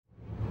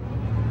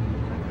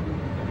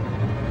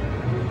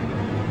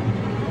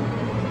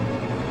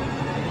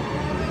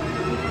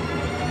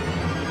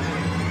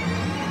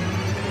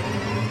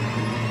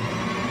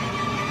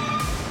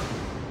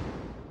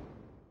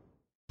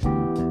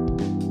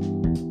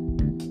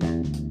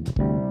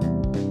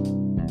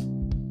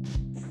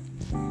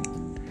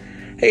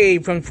Hey,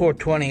 from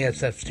 420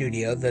 SF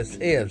Studio, this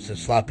is the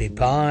Sloppy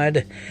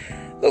Pod,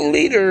 the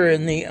leader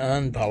in the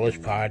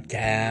unpolished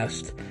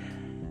podcast,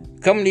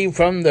 coming to you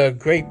from the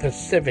great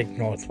Pacific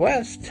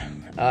Northwest,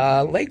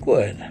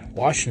 Lakewood,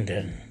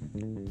 Washington.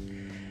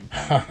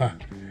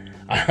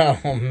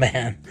 Oh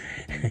man,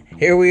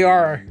 here we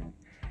are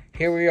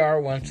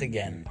once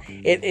again.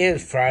 It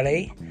is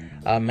Friday,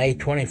 May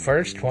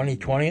 21st,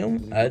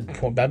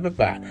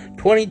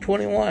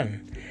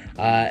 2021,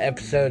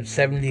 episode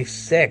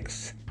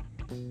 76.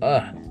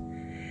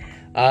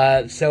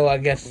 So I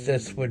guess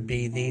this would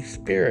be the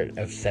spirit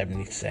of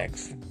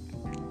 76.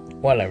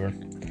 Whatever.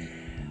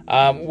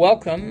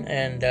 Welcome,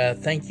 and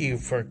thank you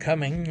for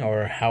coming,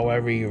 or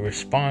however you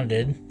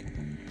responded.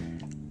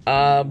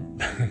 How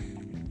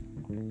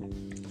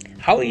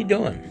are you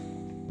doing?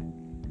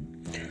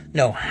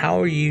 No, how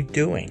are you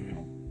doing?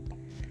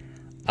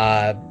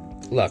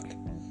 Look,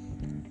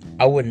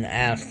 I wouldn't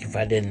ask if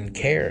I didn't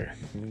care,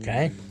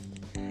 okay?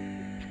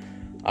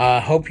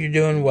 Hope you're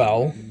doing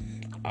well.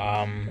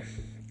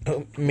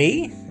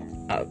 Me?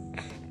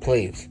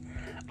 Please.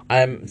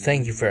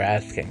 Thank you for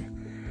asking.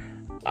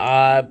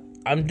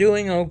 I'm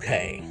doing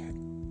okay.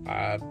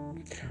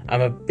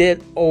 I'm a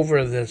bit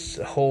over this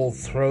whole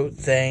throat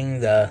thing,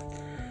 the,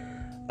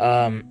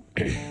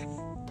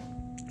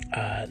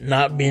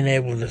 not being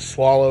able to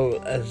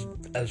swallow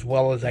as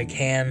well as I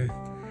can.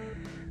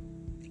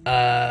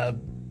 The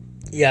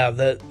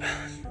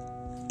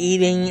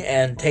eating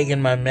and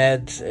taking my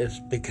meds is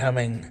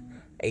becoming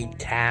a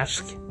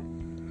task.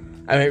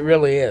 I mean, it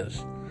really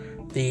is.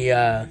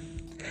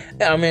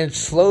 It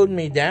slowed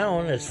me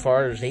down as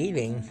far as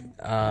eating,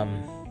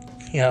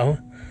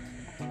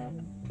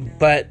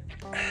 but,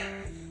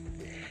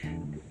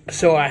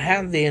 so I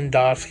have the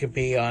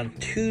endoscopy on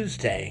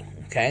Tuesday,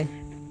 okay?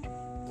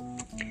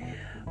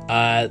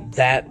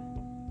 That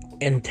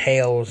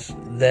entails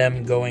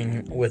them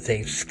going with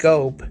a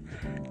scope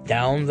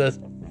down the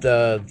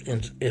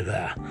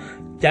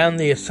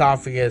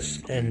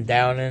esophagus and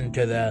down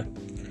into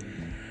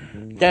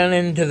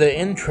the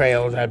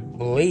entrails, I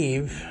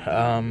believe,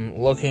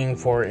 looking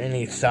for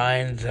any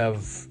signs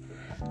of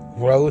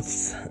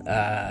growth,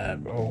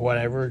 or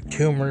whatever,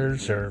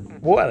 tumors or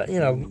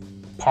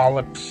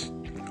polyps.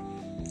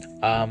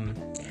 And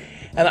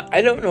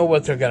I don't know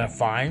what they're going to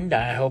find.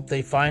 I hope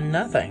they find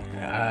nothing.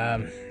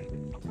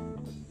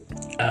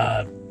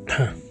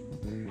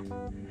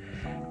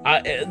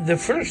 The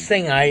first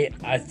thing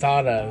I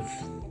thought of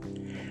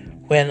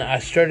when I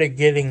started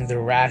getting the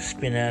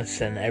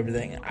raspiness and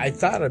everything, I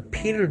thought of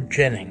Peter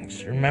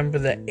Jennings. Remember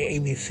the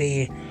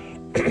ABC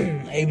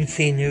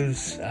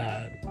News,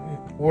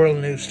 World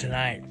News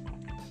Tonight?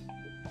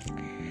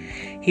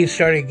 He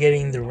started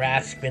getting the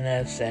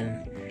raspiness,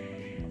 and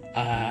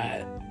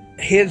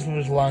his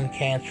was lung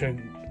cancer,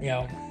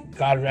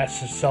 God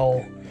rest his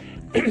soul.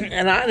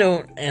 And I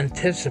don't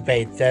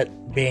anticipate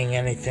that being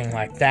anything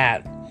like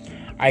that.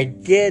 I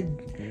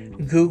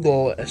did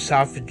Google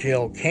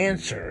esophageal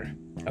cancer,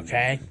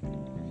 okay?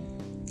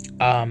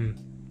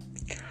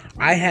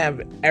 I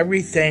have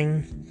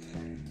everything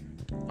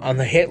on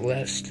the hit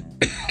list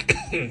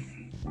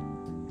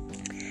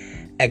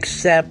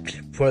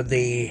except for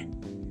the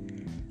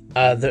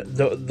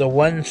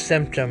one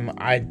symptom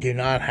I do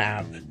not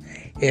have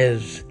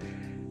is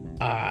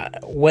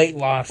weight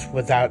loss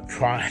without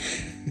trying.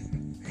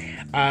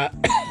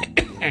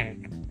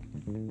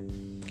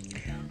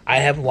 I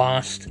have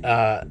lost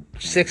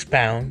 6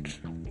 pounds,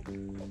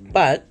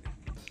 but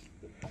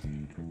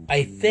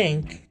I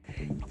think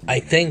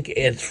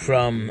it's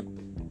from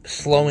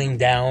slowing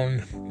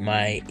down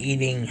my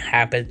eating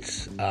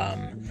habits.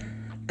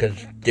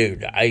 Cause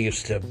dude, I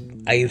used to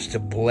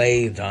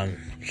blaze on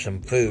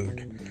some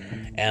food,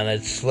 and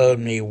it slowed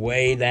me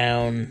way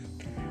down.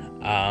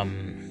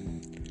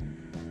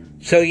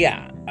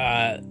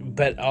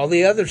 But all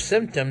the other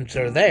symptoms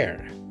are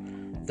there.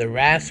 The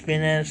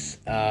raspiness,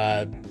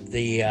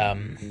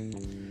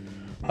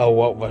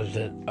 what was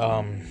it?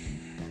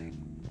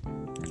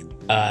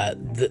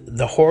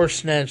 The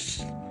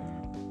hoarseness,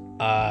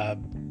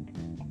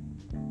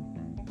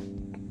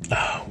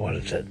 what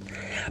is it?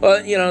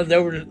 Well,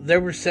 there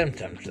were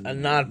symptoms.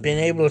 Not being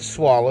able to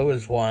swallow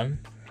is one.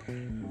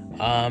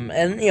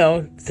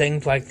 And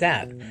things like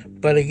that.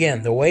 But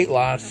again, the weight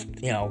loss,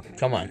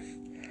 come on.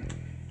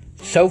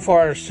 So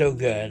far, so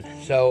good.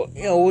 So,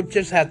 we'll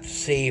just have to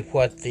see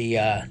what the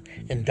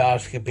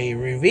endoscopy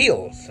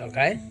reveals,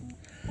 okay?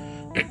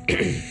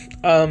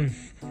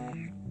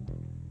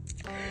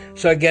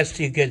 So I guess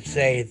you could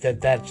say that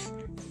that's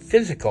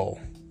physical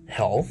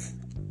health,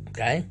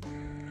 okay?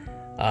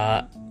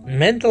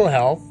 Mental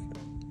health,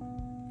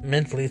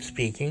 mentally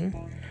speaking,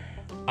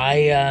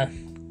 I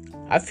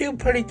feel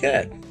pretty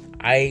good.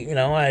 I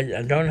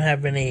don't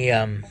have any,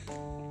 I'm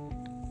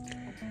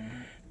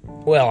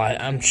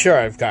sure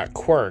I've got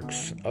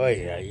quirks.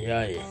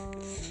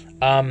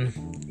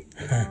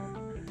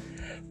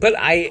 But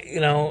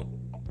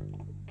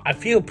I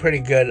feel pretty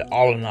good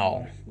all in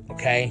all,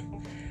 okay?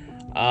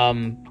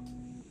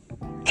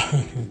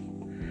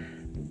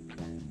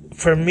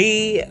 For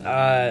me,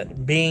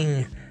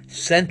 being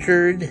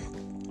centered,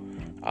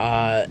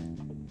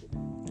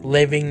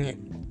 living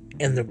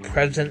in the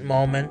present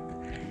moment,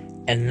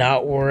 and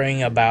not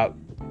worrying about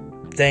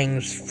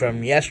things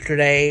from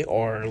yesterday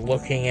or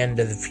looking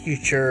into the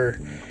future,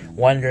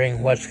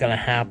 wondering what's going to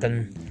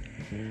happen.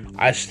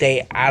 I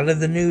stay out of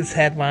the news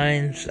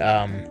headlines.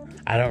 I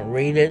don't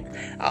read it.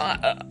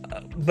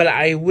 But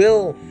I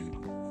will.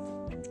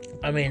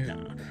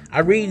 I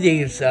read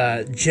these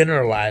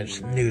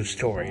generalized news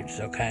stories,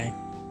 okay?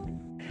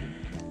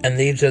 And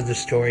these are the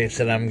stories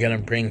that I'm going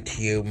to bring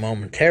to you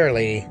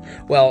momentarily.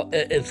 Well,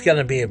 it's going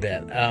to be a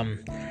bit.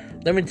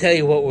 Let me tell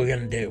you what we're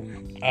going to do.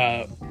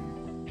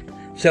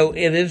 So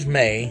it is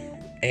May,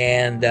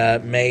 and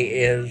May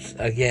is,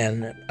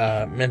 again,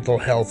 Mental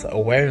Health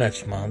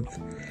Awareness Month.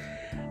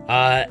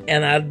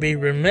 And I'd be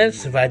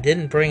remiss if I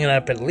didn't bring it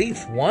up at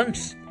least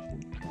once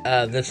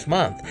this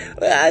month.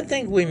 I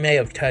think we may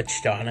have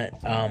touched on it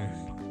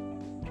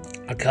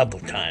a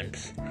couple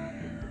times.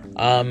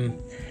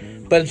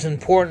 But it's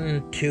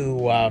important to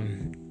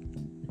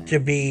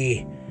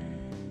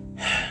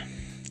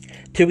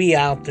be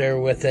out there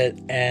with it,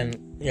 and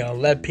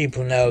let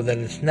people know that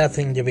it's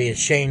nothing to be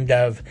ashamed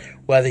of,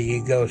 whether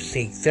you go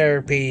seek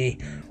therapy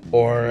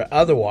or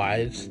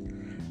otherwise.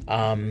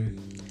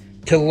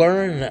 To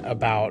learn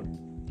about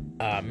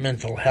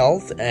mental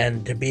health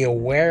and to be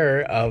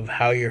aware of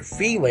how you're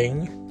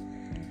feeling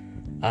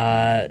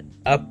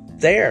up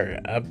there,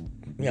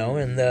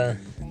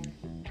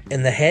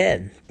 in the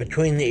head,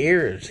 between the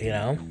ears,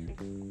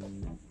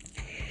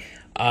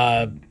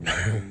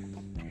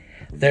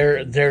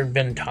 There have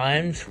been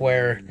times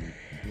where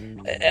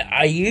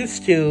I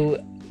used to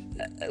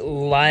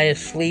lie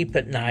asleep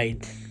at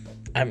night.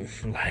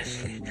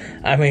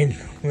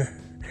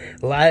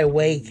 Lie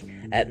awake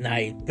at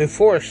night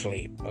before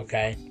sleep,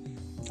 okay?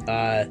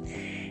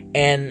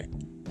 And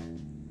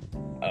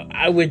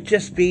I would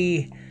just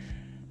be...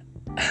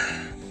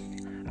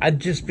 I'd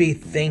just be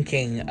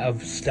thinking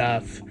of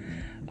stuff,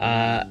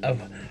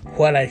 of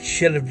what I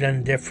should have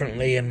done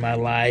differently in my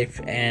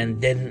life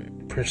and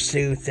didn't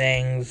pursue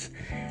things.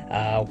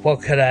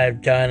 What could I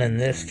have done in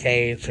this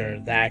case or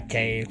that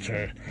case,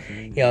 or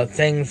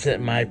things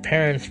that my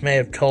parents may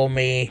have told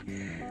me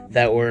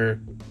that were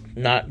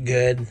not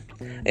good.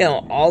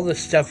 All this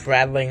stuff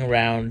rattling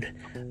around.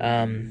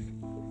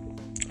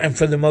 And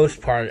for the most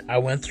part, I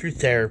went through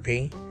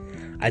therapy.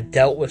 I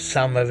dealt with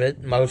some of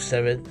it, most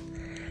of it,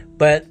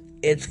 but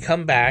it's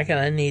come back, and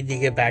I need to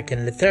get back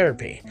into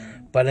therapy.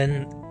 But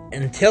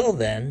until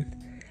then,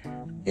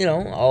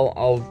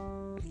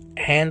 I'll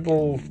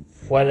handle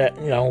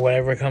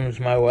whatever comes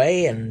my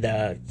way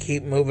and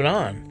keep moving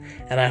on.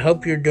 And I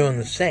hope you're doing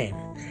the same.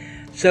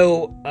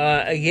 So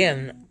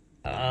again,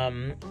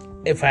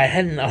 if I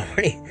hadn't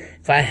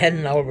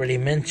already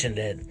mentioned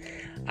it,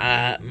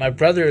 my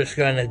brother is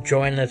going to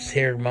join us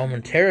here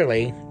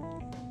momentarily,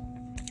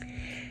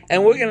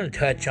 and we're going to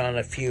touch on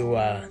a few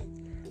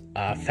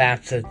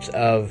facets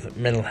of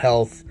mental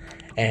health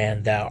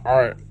and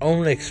our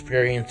own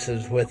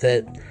experiences with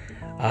it.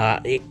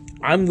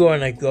 I'm going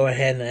to go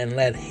ahead and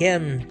let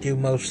him do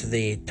most of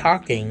the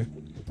talking,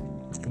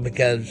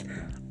 because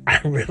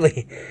I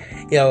really,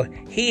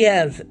 he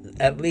has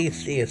at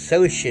least the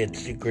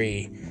associate's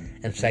degree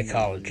in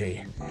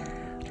psychology.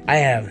 I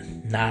have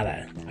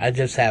nada. I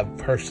just have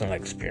personal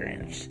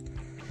experience.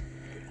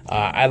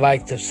 I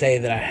like to say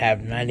that I have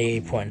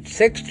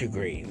 98.6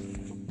 degrees.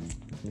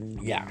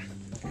 Yeah.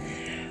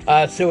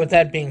 So with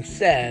that being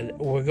said,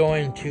 we're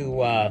going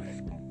to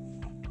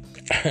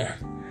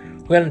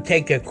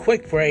take a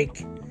quick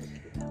break,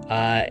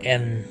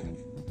 and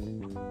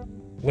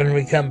when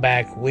we come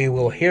back, we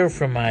will hear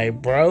from my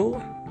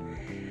bro.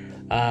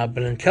 But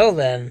until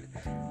then,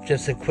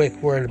 just a quick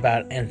word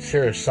about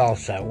Ancira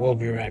Salsa. We'll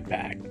be right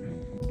back.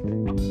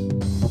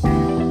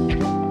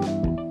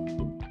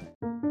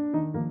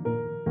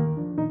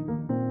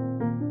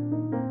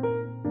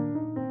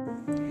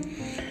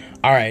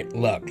 Alright,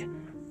 look,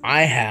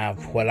 I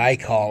have what I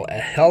call a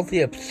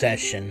healthy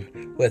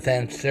obsession with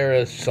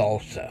Ancira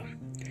Salsa.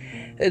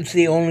 It's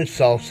the only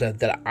salsa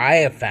that I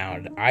have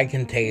found I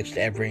can taste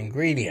every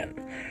ingredient.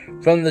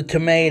 From the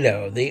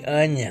tomato, the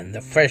onion,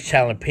 the fresh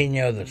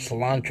jalapeno, the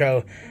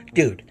cilantro.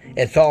 Dude,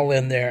 it's all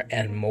in there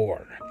and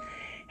more.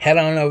 Head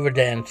on over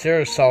to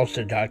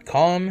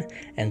AnciraSalsa.com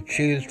and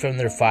choose from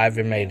their 5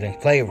 amazing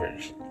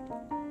flavors.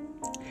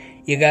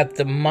 You got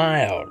the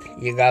mild,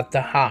 you got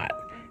the hot,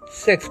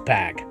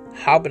 6-pack,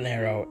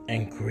 habanero,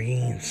 and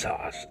green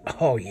sauce.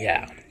 Oh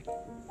yeah.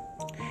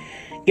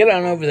 Get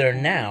on over there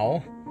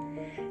now,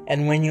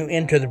 and when you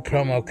enter the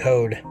promo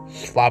code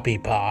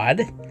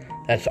SLOPPYPOD,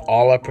 that's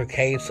all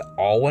uppercase,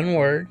 all one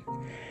word,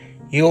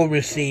 you'll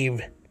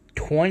receive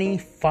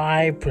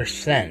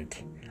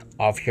 25%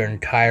 off your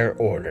entire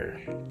order.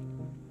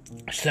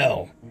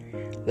 So,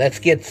 let's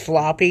get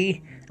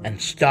sloppy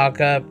and stock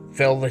up,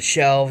 fill the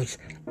shelves.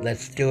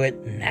 Let's do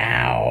it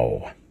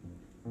now.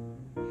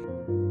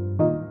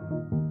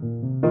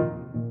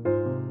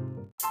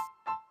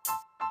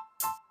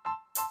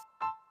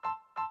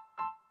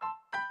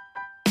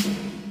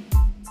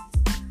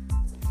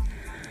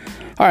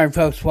 All right,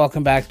 folks,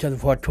 welcome back to the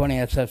 420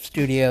 SF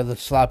studio, the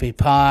Sloppy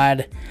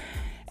Pod.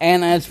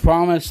 And as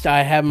promised,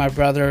 I have my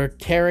brother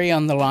Terry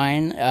on the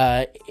line.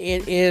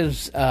 It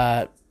is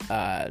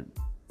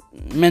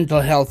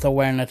Mental Health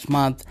Awareness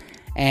Month,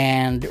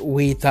 and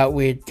we thought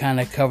we'd kind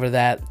of cover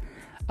that.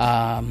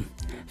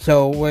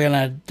 So we're going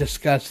to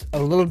discuss a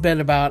little bit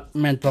about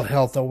mental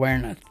health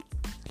awareness.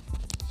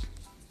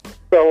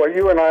 So what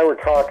you and I were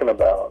talking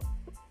about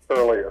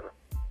earlier,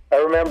 I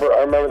remember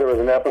there was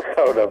an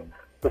episode of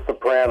The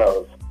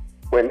Sopranos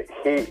when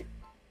he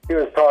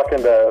was talking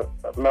to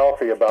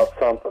Melfi about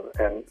something,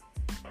 and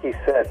he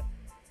said,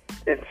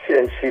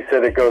 and she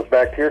said, it goes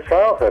back to your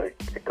childhood.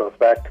 It goes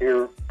back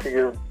to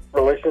your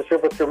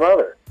relationship with your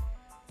mother.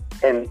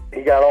 And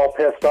he got all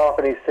pissed off,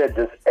 and he said,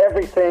 does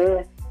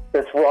everything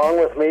that's wrong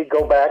with me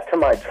go back to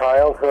my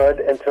childhood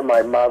and to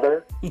my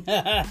mother? He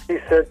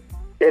said,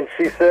 and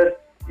she said,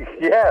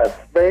 yes,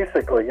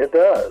 basically it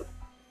does.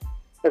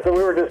 And so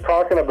we were just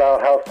talking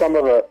about how some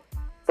of the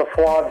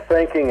flawed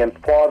thinking and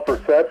flawed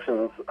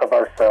perceptions of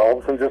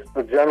ourselves and just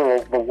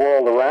the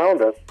world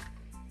around us,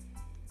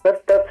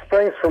 that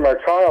springs from our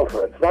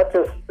childhood. It's not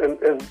just,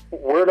 and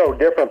we're no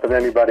different than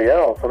anybody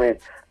else. I mean,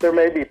 there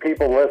may be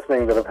people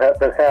listening that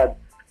had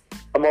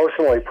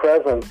emotionally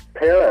present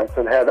parents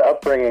and had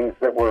upbringings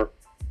that were,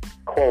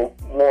 quote,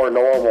 more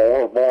normal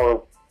or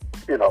more,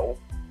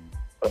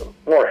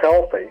 more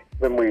healthy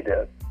than we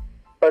did.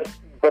 But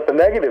the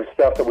negative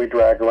stuff that we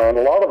drag around,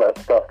 a lot of that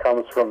stuff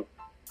comes from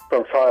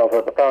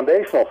childhood. The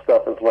foundational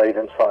stuff is laid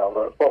in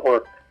childhood.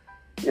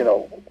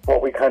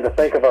 What we kind of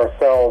think of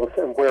ourselves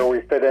and where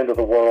we fit into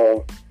the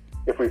world,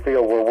 if we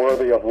feel we're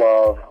worthy of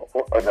love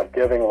and of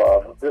giving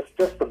love,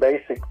 just the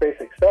basic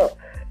stuff.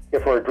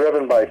 If we're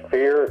driven by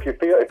fear, if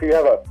you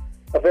have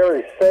a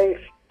very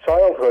safe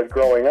childhood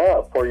growing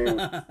up where you're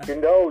not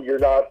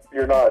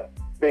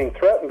being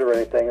threatened or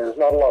anything, there's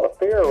not a lot of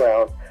fear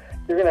around,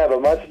 you're going to have a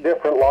much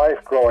different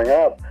life growing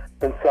up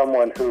than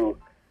someone who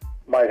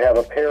might have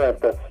a parent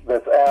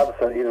that's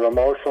absent, either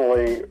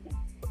emotionally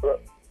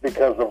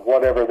because of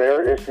whatever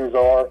their issues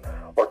are,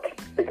 or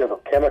because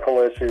of chemical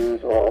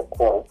issues or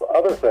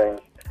other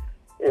things.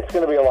 It's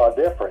going to be a lot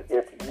different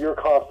if you're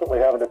constantly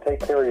having to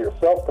take care of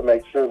yourself to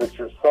make sure that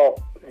you're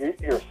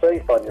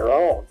safe on your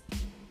own.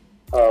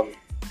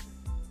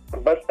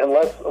 But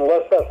unless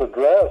that's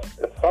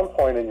addressed at some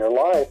point in your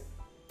life,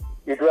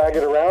 you drag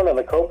it around, and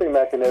the coping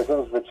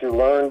mechanisms that you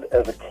learned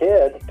as a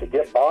kid to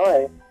get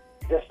by,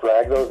 you just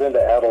drag those into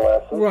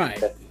adolescence.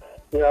 Right.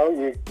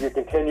 You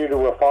continue to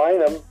refine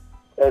them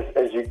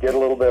as you get a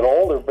little bit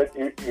older, but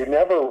you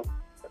never.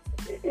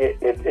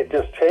 It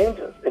just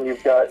changes, and you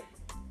got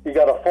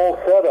a full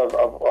set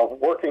of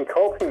working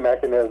coping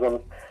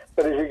mechanisms.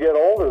 But as you get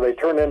older, they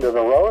turn into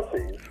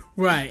neuroses.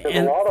 Right.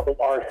 And a lot of them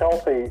aren't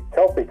healthy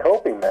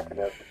coping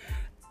mechanisms.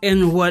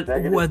 And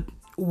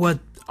what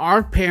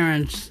our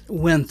parents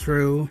went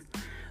through,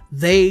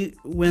 they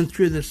went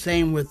through the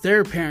same with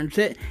their parents.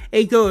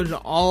 It goes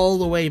all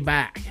the way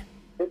back.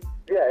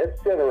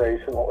 It's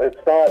generational. It's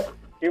not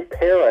you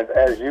parent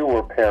as you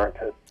were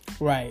parented.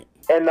 Right.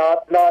 And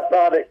not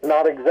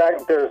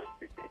exact. There's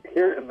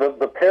here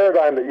the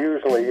paradigm that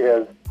usually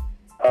is,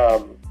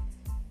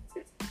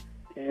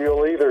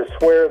 you'll either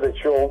swear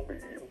that you'll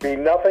be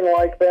nothing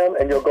like them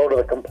and you'll go to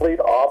the complete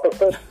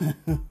opposite,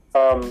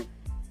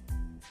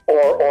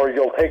 or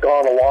you'll take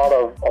on a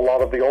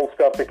lot of the old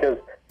stuff because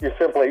you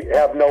simply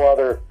have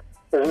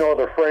there's no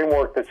other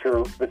framework that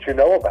you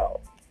know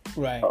about.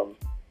 Right.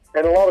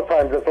 And a lot of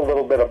times it's a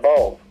little bit of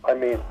both. I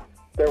mean,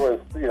 there was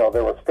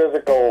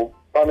physical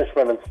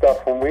punishment and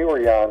stuff when we were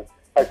young.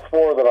 I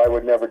swore that I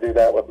would never do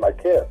that with my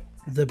kids.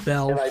 The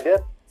belt. And I did.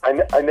 I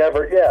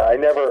never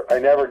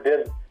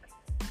did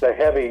the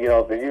heavy,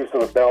 the use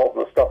of the belt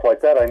and stuff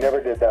like that. I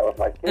never did that with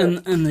my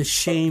kids. And the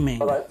shaming.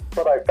 But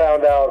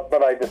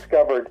I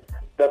discovered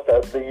that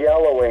the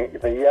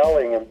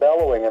yelling and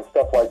bellowing and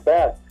stuff like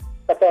that,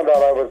 I found out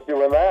I was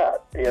doing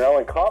that,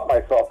 and caught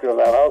myself doing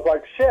that. I was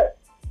like, shit,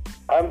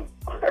 I'm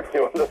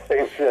doing the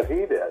same shit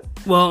he did.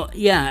 Well,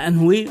 yeah, and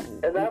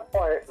that's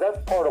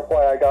part of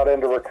why I got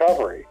into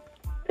recovery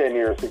 10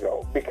 years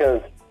ago,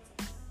 because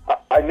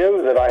I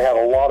knew that I had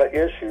a lot of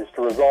issues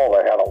to resolve.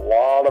 I had a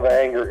lot of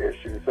anger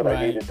issues that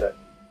I needed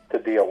to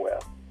deal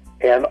with.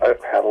 And I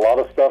had a lot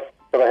of stuff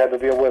that I had to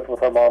deal with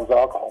our mom's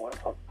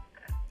alcoholism.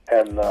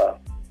 And,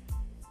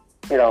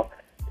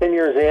 10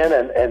 years in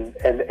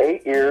and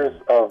 8 years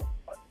of,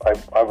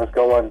 I was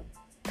going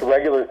to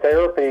regular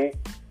therapy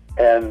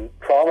and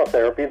trauma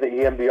therapy, the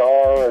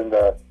EMDR and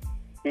the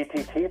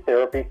ETT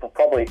therapy for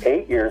probably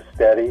 8 years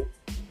steady.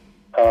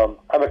 I'm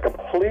a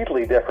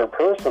completely different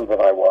person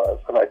than I was.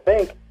 And I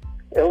think,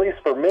 at least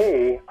for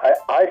me,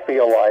 I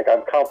feel like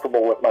I'm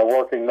comfortable with my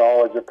working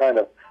knowledge of kind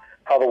of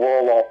how the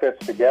world all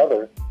fits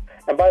together.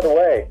 And by the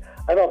way,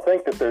 I don't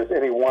think that there's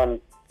any one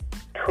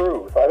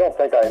truth. I don't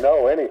think I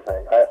know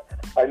anything.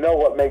 I know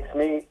what makes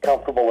me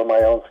comfortable in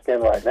my own skin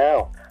right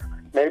now.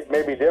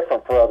 May be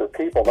different for other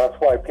people. That's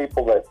why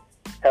people that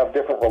have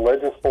different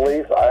religious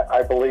beliefs,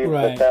 I believe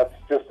that that's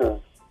just as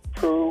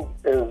true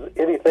as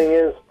anything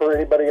is for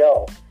anybody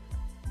else.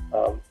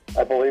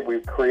 I believe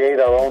we create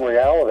our own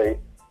reality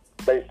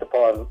based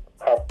upon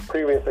our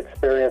previous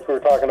experience. We were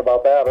talking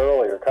about that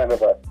earlier, kind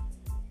of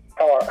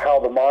how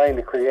the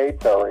mind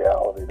creates our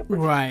reality.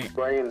 Right. The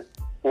brain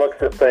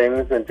looks at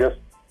things and just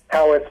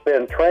how it's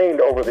been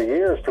trained over the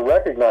years to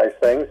recognize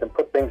things and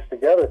put things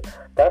together.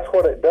 That's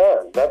what it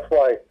does. That's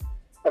why,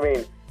 I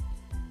mean,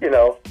 you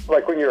know,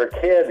 like when you're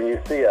a kid and you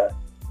see a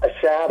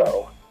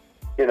shadow,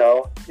 you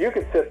know, you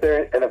can sit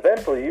there and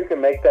eventually you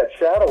can make that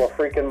shadow a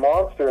freaking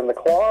monster in the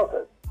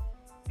closet.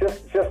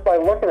 Just by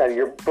looking at it,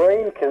 your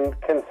brain can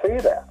see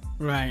that.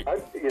 Right.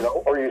 You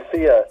know, or you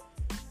see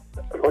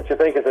what you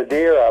think is a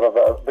deer out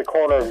of the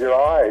corner of your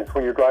eyes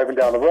when you're driving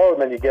down the road,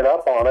 and then you get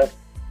up on it,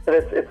 and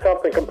it's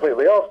something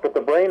completely else. But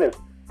the brain is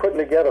putting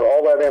together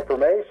all that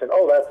information.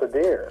 Oh, that's a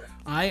deer.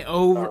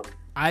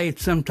 I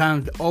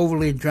sometimes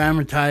overly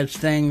dramatize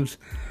things.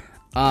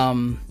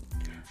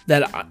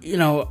 That, you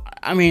know,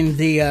 I mean,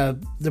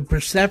 the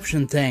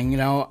perception thing. You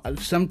know,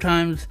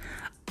 sometimes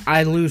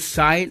I lose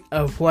sight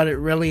of what it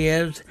really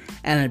is,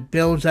 and it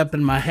builds up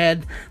in my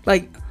head,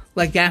 like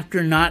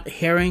after not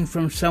hearing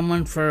from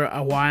someone for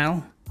a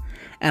while,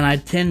 and I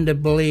tend to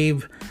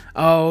believe,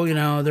 oh, you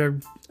know,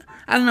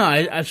 I don't know,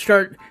 I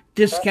start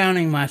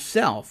discounting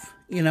myself,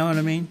 you know what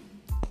I mean?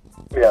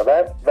 Yeah,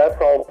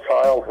 that's all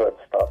childhood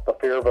stuff, the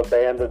fear of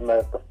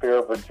abandonment, the fear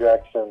of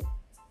rejection,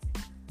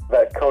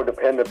 that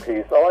codependent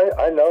piece. Oh,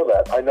 I know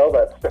that. I know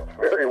that stuff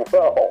very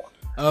well.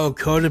 Oh,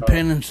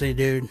 codependency,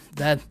 dude.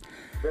 That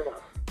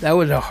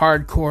was a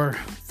hardcore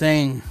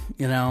thing,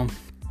 you know.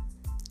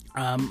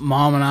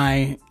 Mom and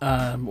I,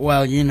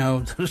 well, you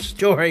know the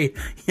story.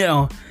 You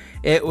know,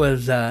 it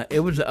was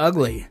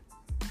ugly.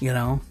 You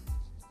know,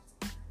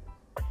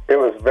 it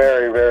was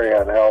very, very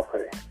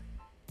unhealthy.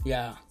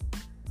 Yeah.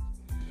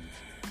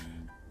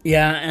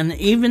 Yeah, and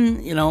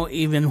even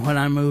when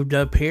I moved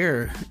up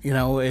here, you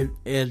know, it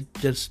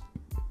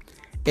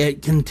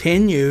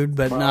continued,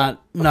 but not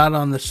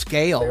on the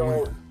scale. You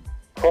know,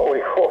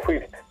 what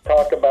we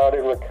talk about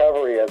in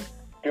recovery as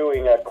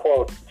doing a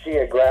quote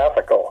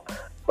geographical.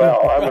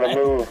 Well, I'm going to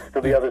move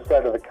to the other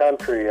side of the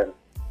country, and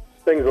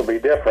things will be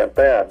different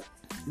then.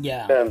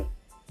 Yeah. And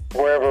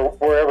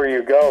wherever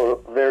you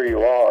go, there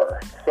you are.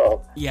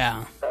 So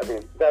yeah, I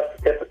mean,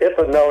 it's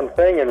a known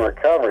thing in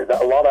recovery.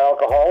 That a lot of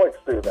alcoholics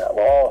do that.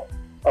 Well,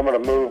 I'm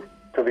going to move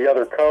to the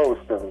other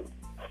coast and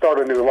start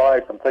a new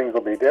life, and things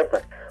will be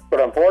different. But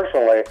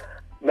unfortunately,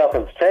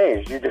 nothing's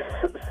changed. You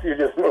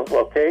just move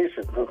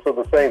locations, and so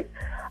the same.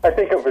 I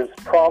think it was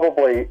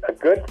probably a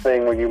good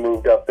thing when you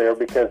moved up there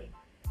because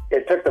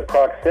it took the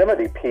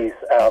proximity piece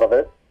out of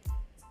it.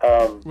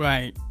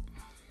 Right.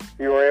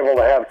 You were able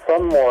to have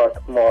some more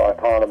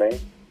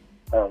autonomy,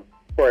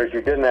 whereas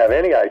you didn't have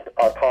any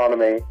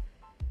autonomy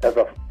as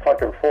a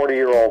fucking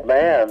 40-year-old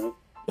man.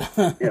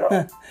 You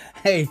know.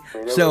 Hey, I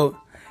mean,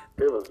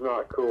 it was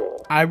not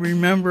cool. I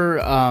remember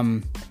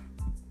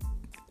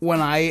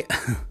when I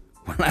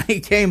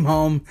came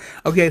home.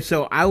 Okay,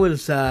 so I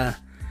was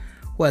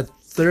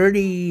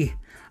 30.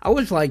 I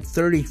was like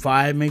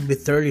 35, maybe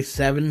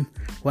 37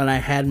 when I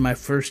had my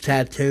first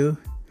tattoo.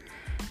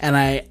 And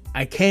I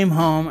came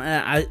home,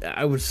 and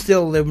I was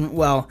still living,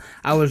 well,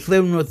 I was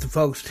living with the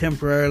folks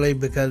temporarily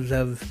because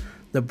of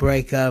the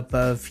breakup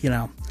of, you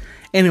know.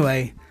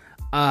 Anyway,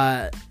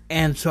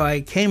 and so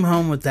I came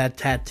home with that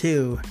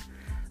tattoo.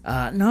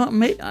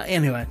 Anyway, I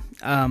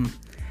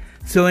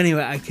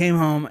came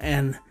home,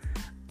 and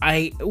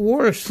I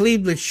wore a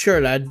sleeveless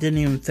shirt. I didn't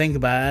even think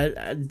about it.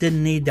 I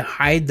didn't need to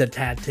hide the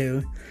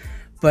tattoo.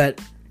 But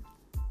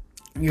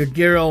your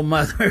dear old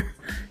mother,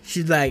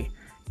 she's like,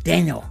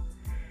 Daniel,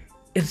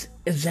 is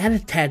that a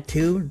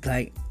tattoo? It's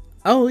like,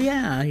 oh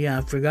yeah,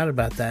 I forgot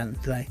about that.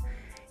 It's like,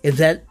 is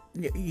that,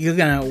 you're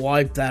gonna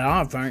wipe that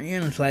off, aren't you?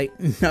 And it's like,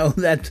 no,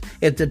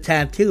 it's a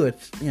tattoo.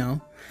 It's, you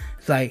know,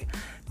 it's like,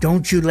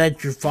 don't you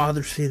let your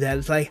father see that.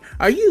 It's like,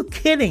 are you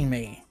kidding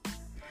me?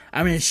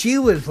 I mean, she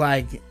was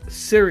like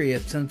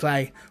serious, and it's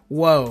like,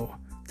 whoa,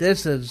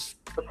 this is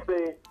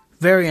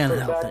very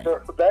unhealthy.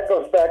 That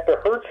goes back to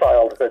her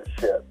childhood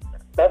shit.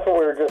 That's what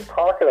we were just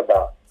talking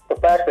about. The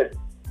fact that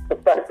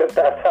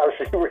that's how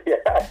she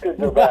reacted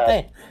to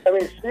that. I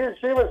mean,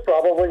 she was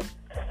probably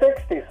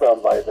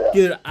 60-some by then.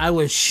 Dude, I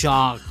was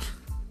shocked.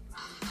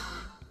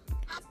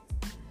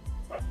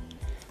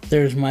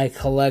 There's my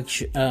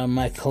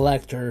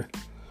collector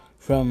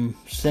from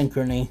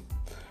Synchrony.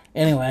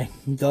 Anyway,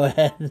 go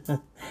ahead.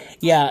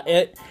 Yeah,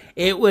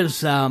 it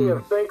was.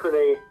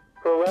 Synchrony,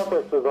 for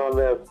references on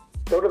this,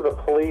 go to the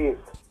Police,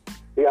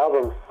 the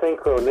album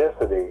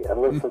Synchronicity,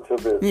 and listen to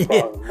this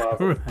song,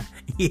 Mother.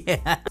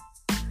 Yeah.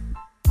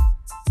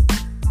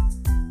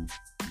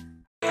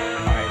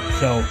 Alright,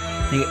 so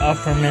the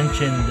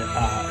aforementioned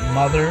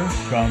Mother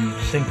from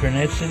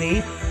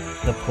Synchronicity,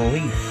 the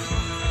Police.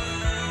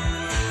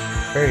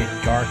 Very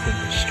dark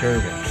and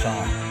disturbing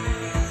song.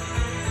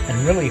 And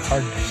really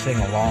hard to sing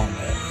along with.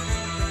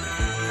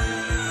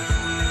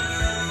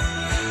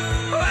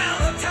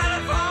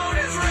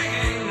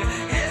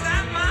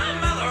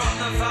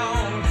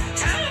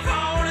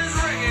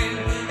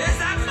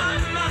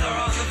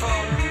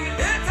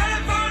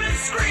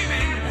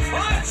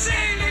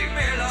 Say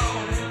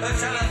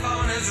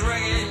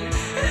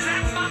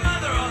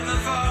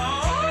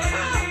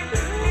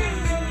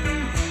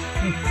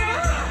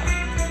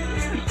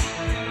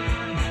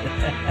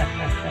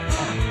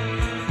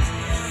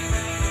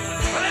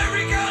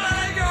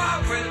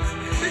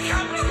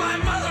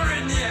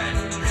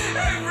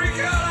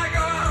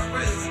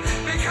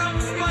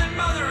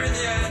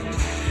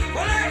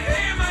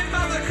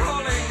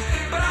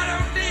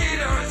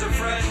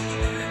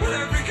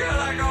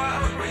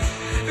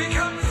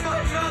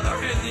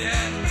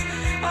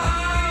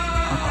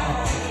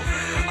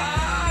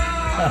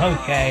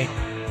Okay.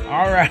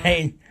 All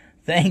right.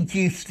 Thank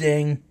you,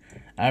 Sting.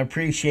 I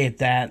appreciate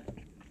that.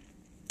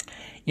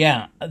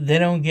 Yeah, they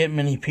don't get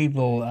many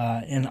people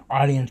in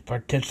audience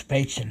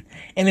participation.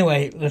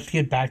 Anyway, let's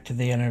get back to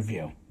the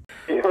interview.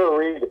 You ever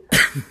read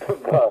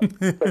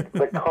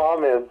the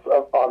comments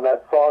on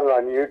that song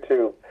on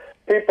YouTube?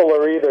 People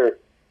are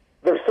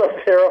they're so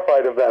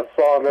terrified of that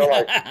song. They're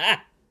like,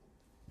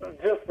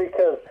 just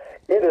because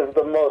it is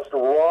the most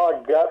raw,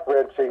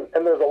 gut-wrenching,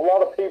 and there's a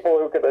lot of people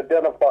who can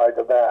identify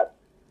to that.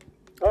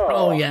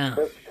 Oh yeah.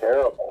 It's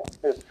terrible.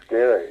 It's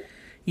scary.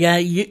 Yeah,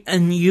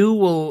 you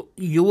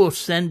will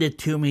send it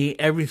to me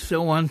every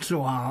so once in a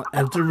while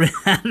as a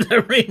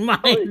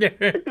reminder.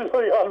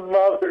 Usually on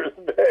Mother's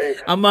Day.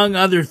 Among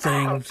other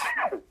things.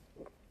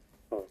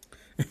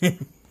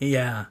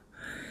 Yeah.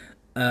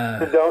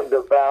 Don't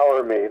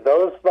devour me.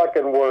 Those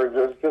fucking words,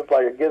 it's just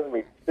like, it gives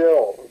me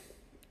chills.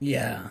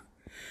 Yeah.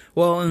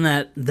 Well, and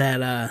that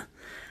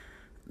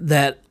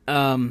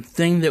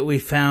thing that we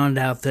found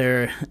out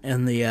there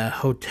in the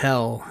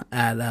hotel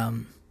at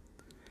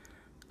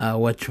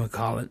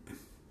whatchamacallit.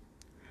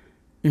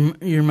 You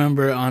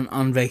remember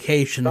on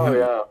vacation? Oh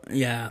yeah.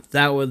 Yeah,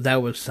 that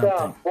was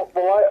something.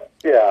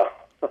 Yeah.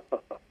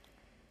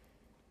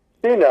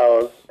 He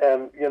knows,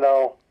 and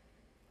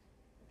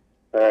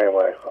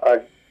anyway,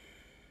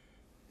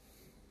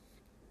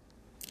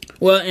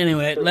 Well,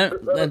 anyway,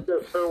 that's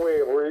just her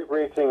way of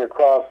reaching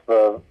across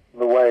the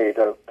way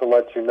to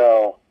let you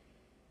know,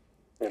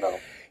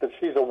 that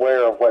she's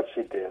aware of what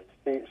she did.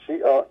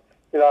 She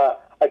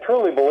I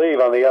truly believe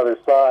on the other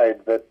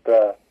side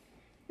that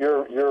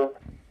you're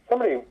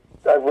somebody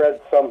I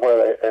read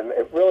somewhere, and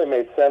it really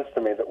made sense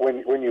to me that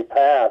when you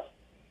pass,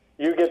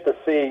 you get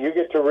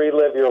to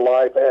relive your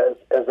life as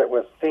it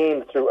was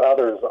seen through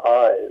others'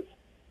 eyes.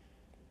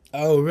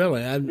 Oh,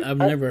 really? I've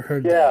never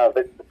heard that.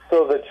 Yeah,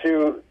 so that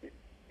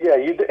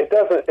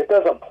it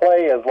doesn't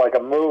play as like a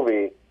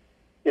movie,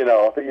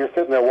 that you're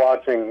sitting there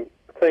watching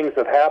things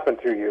that happen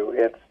to you.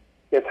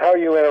 It's how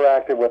you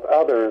interacted with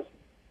others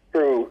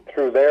through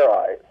their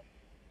eyes,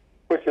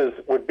 which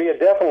would be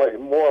definitely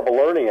more of a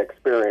learning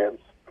experience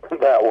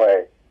that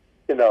way,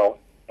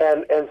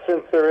 And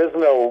since there is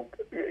no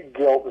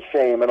guilt,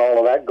 shame, and all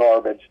of that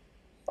garbage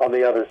on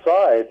the other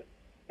side,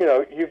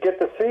 you get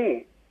to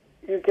see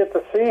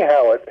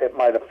how it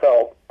might have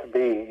felt to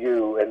be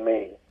you and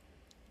me,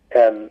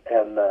 and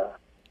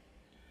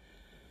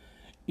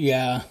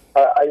yeah,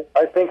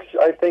 I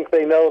think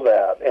they know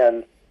that,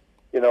 and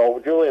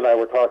Julie and I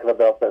were talking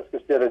about this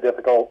because she had a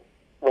difficult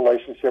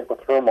relationship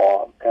with her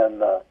mom, and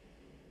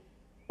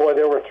boy,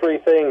 there were three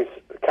things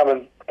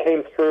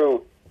came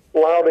through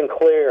loud and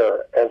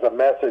clear as a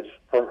message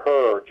from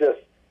her.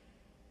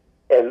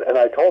 And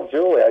I told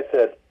Julie, I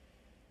said,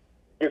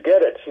 you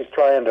get it. She's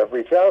trying to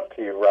reach out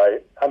to you,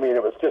 right? I mean,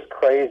 it was just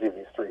crazy,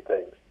 these three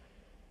things.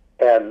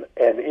 And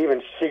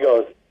even she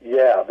goes,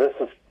 yeah, this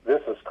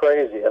is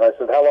crazy. And I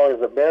said, how long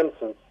has it been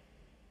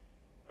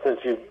since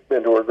you've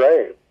been to her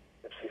grave?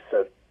 And she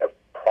said,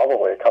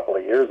 probably a couple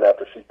of years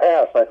after she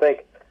passed. And I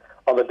think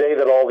on the day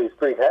that all these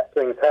three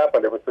things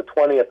happened, it was the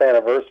 20th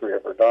anniversary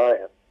of her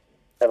dying.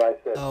 And I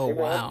said, oh,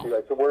 wow.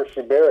 I said, where's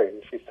she buried?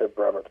 And she said,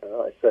 Bremerton.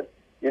 And I said,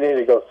 you need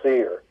to go see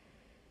her.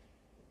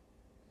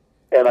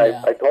 And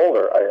yeah. I told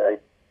her,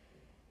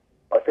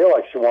 I feel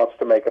like she wants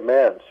to make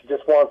amends. She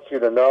just wants you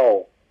to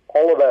know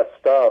all of that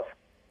stuff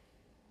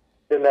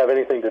didn't have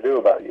anything to do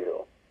about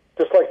you.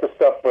 Just like the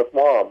stuff with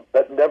Mom,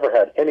 that never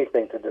had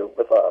anything to do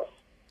with us.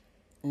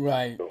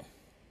 Right. So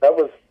that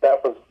was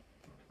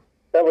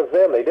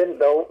them. They didn't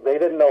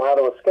know how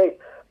to escape.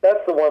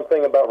 That's the one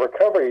thing about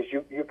recovery is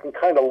you can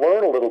kind of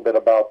learn a little bit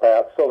about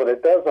that so that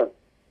it doesn't.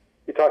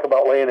 You talk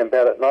about laying in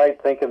bed at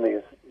night thinking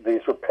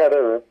these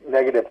repetitive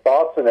negative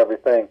thoughts and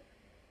everything.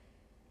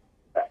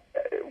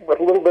 With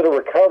a little bit of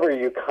recovery,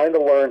 you kind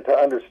of learn to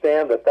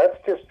understand that that's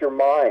just your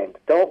mind.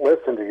 Don't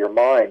listen to your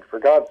mind. For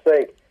God's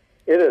sake,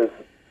 it is,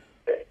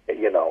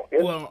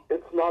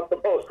 it's not the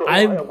most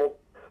reliable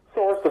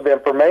source of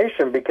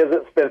information because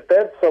it's been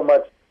fed so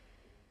much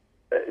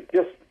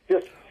just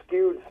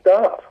skewed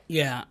stuff.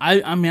 Yeah,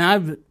 I mean,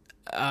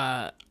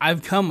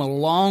 I've come a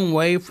long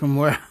way from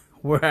where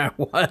I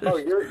was. Oh,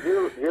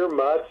 you're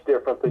much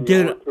different than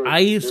dude. You were I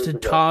used to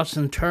toss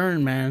and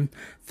turn, man,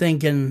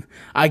 thinking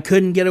I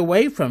couldn't get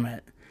away from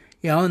it.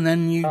 And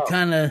then you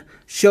kind of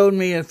showed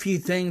me a few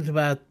things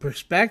about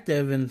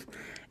perspective and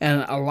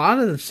a lot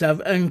of the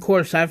stuff. And of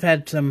course, I've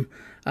had some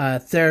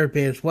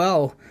therapy as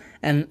well,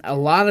 and a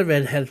lot of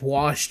it has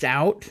washed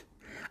out.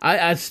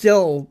 I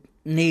still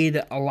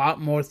need a lot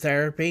more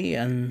therapy,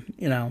 and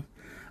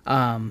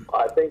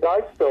I think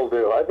I still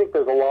do. I think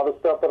there's a lot of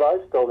stuff that I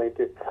still need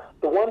to.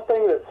 The one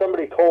thing that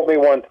somebody told me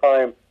one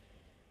time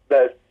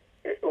that,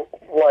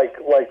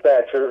 like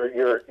that,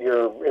 you're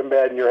in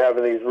bed and you're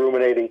having these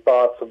ruminating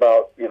thoughts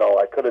about,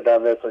 I could have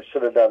done this, I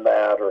should have done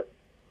that, or,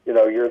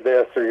 you're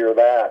this or you're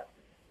that.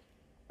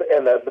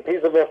 And the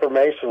piece of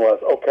information was,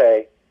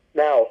 okay,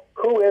 now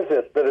who is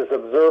it that is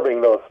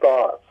observing those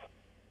thoughts?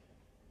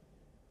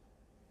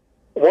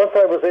 once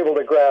I was able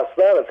to grasp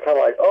that, it's kind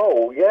of like,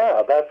 oh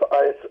yeah,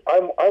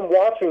 I'm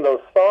watching those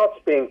thoughts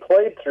being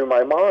played through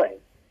my mind.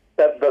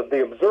 That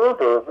the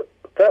observer,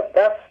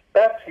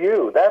 that's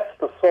you, that's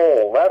the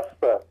soul, that's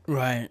the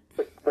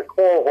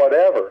core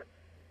whatever.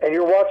 And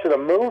you're watching a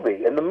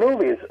movie, and the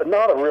movie is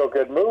not a real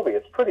good movie.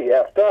 It's pretty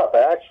effed up,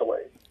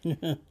 actually.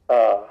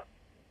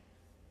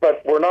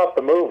 But we're not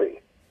the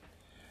movie.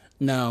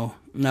 No,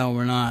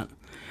 we're not.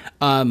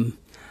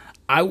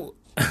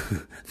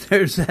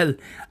 There's that.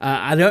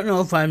 I don't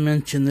know if I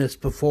mentioned this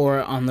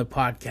before on the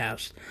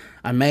podcast.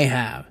 I may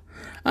have.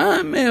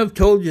 I may have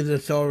told you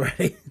this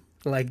already,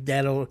 like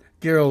dear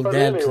old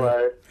Dad.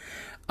 Anyway.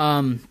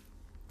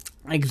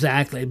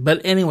 Exactly. But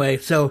anyway,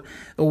 so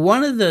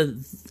one of the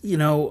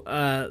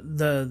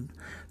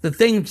the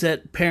things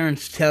that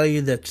parents tell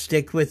you that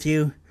stick with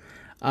you.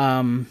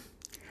 One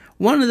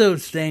of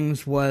those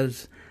things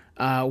was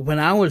when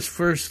I was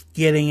first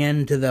getting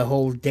into the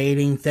whole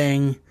dating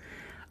thing.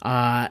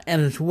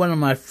 And it's one of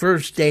my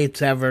first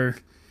dates ever,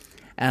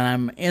 and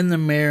I'm in the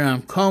mirror,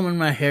 I'm combing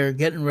my hair,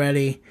 getting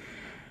ready,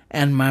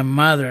 and my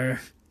mother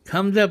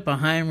comes up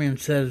behind me and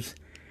says,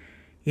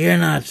 "You're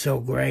not so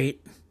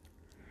great."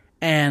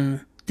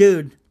 And,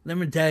 dude, let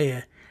me tell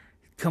you,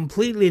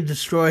 completely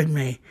destroyed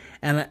me.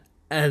 And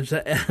I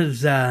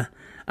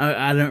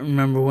don't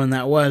remember when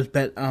that was,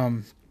 but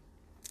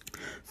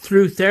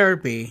through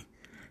therapy,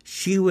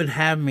 she would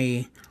have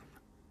me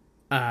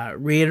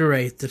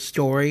reiterate the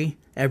story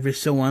every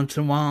so once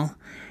in a while,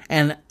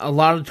 and a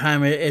lot of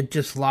time it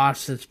just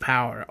lost its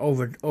power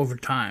over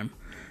time,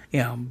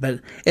 but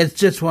it's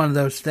just one of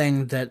those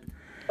things that's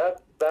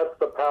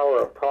the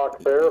power of talk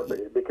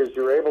therapy, because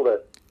you're able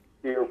to,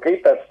 you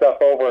repeat that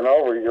stuff over and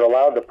over, you're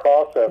allowed to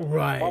process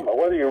trauma,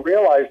 whether you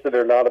realized it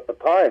or not at the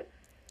time.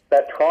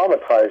 That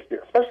traumatized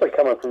you, especially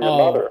coming from your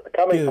mother,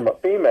 coming from a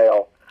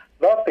female,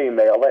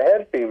 the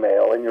head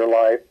female in your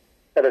life,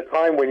 at a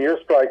time when you're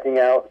striking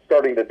out,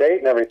 starting to date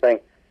and everything.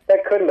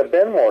 That couldn't have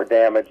been more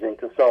damaging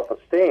to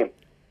self-esteem.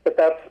 But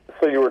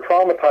so you were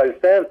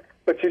traumatized then,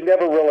 but you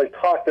never really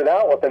talked it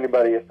out with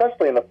anybody,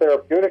 especially in a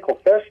therapeutical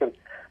session.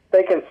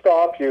 They can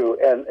stop you,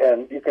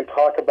 and you can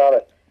talk about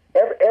it.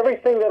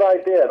 Everything that I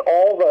did,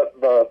 all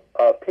the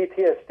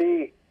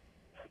PTSD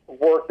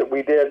work that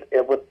we did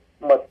with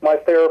my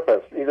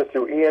therapist, either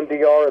through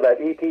EMDR or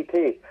that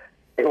ETT,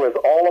 it was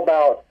all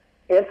about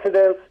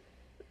incidents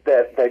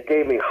that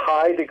gave me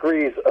high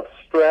degrees of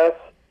stress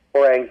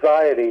or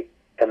anxiety,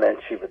 and then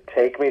she would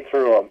take me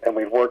through them, and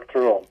we'd work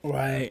through them.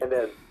 Right. And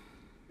then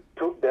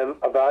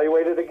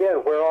evaluate it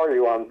again. Where are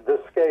you on this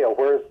scale?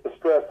 Where's the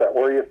stress at?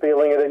 Where are you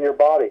feeling it in your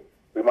body?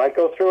 We might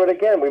go through it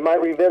again. We might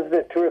revisit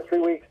it 2 or 3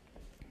 weeks.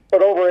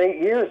 But over 8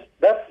 years,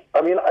 I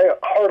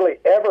hardly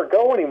ever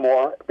go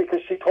anymore,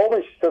 because she told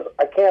me, she says,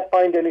 I can't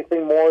find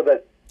anything more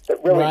that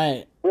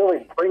really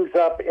brings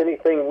up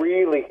anything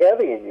really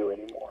heavy in you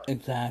anymore.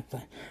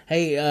 Exactly.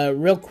 Hey,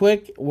 real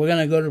quick, we're going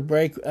to go to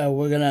break.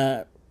 We're going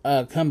to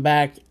come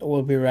back.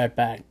 We'll be right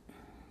back.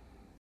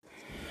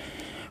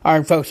 All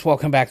right, folks,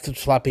 welcome back to the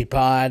Sloppy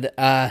Pod.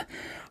 All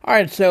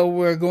right, so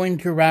we're going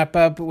to wrap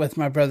up with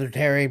my brother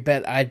Terry,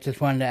 but I just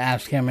wanted to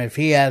ask him if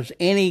he has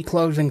any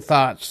closing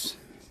thoughts.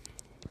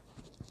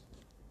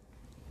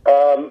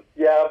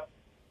 Yeah,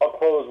 I'll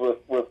close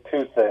with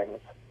 2 things.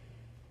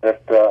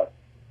 I've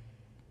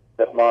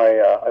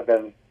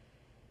been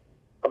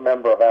a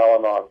member of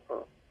Al-Anon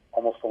for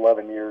almost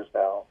 11 years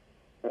now.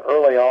 And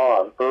early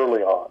on,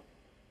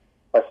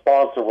 my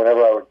sponsor,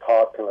 whenever I would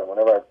talk to him,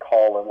 whenever I'd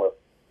call him with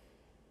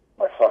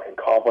my fucking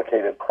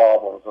complicated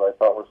problems that I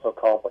thought were so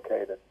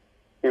complicated,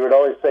 he would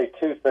always say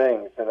 2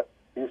 things, and it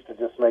used to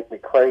just make me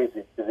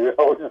crazy, because he would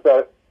always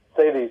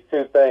say these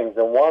 2 things,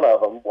 and one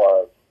of them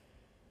was,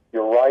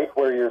 you're right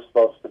where you're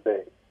supposed to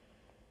be.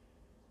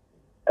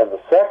 And the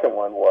second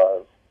one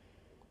was,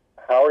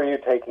 how are you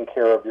taking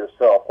care of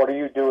yourself? What are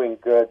you doing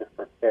good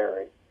for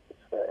Terry to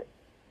say?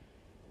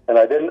 And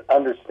I didn't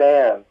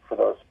understand for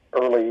those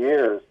early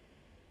years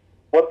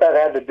what that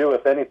had to do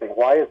with anything.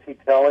 Why is he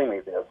telling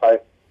me this?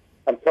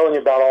 I'm telling you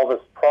about all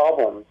this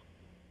problems,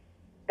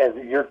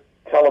 and you're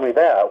telling me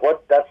that.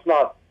 That's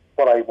not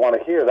what I want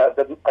to hear. I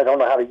don't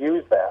know how to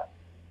use that.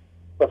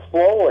 But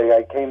slowly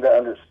I came to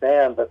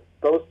understand that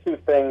those 2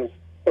 things,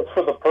 it's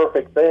for the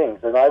perfect things.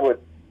 And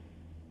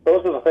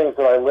those are the things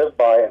that I live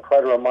by and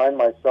try to remind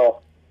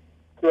myself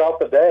throughout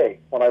the day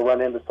when I run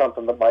into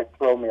something that might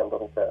throw me a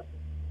little bit.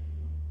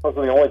 Those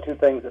are the only 2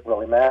 things that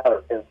really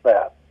matter, is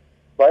that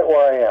right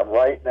where I am,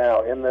 right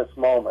now, in this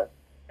moment,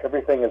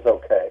 everything is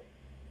okay.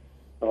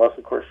 Unless,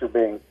 of course, you're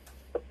being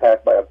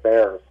attacked by a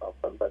bear or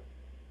something. But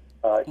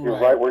you're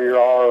right where you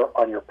are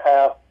on your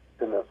path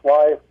in this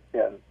life,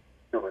 in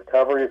your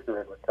recovery, if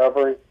you're in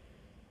recovery,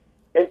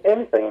 in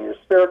anything in your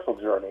spiritual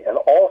journey. And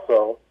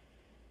also,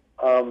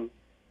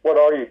 what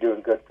are you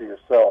doing good for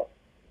yourself?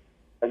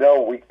 I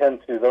know we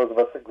tend to, those of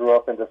us that grew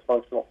up in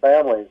dysfunctional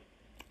families,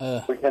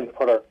 we tend to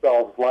put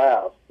ourselves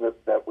last,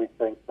 that we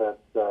think that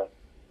to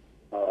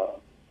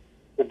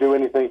do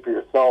anything for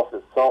yourself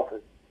is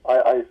selfish.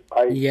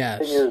 Yes.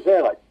 10 years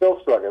in, I still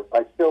struggle.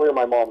 I still hear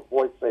my mom's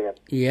voice saying,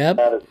 yep,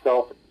 that is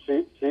selfish.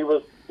 She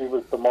was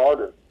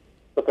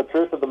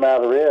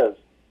matter is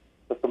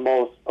that the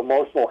most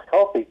emotional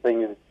healthy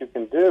thing that you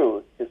can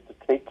do is to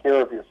take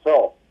care of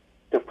yourself,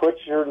 to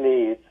put your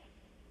needs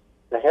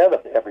ahead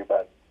of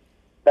everybody.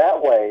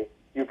 That way,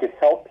 you can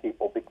help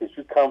people because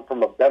you come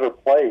from a better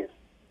place.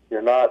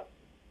 You're not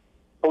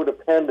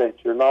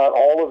codependent. You're not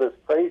all of this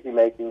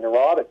crazy-making,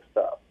 neurotic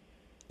stuff.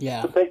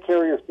 Yeah. So take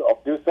care of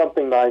yourself. Do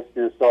something nice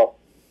for yourself.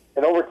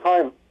 And over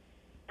time,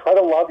 try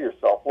to love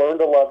yourself. Learn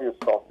to love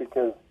yourself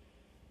because,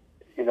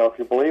 you know, if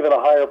you believe in a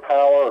higher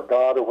power or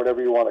God or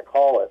whatever you want to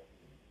call it,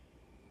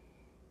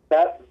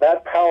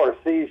 that power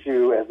sees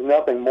you as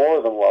nothing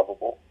more than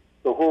lovable.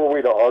 So who are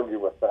we to argue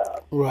with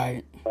that?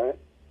 Right. Right?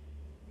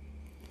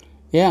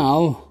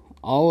 Yeah,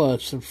 I'll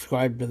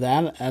subscribe to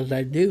that as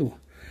I do.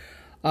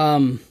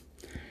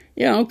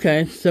 Yeah,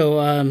 okay. So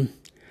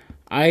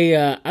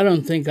I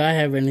don't think I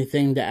have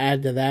anything to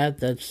add to that.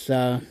 That's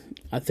I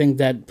think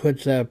that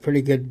puts a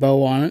pretty good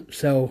bow on it.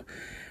 So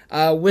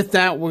with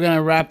that, we're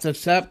gonna wrap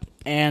this up,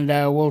 and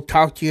we'll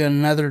talk to you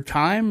another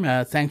time.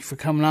 Thanks for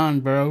coming on,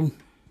 bro.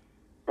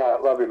 All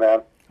right, love you,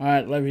 man. All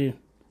right, love you.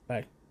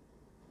 Bye.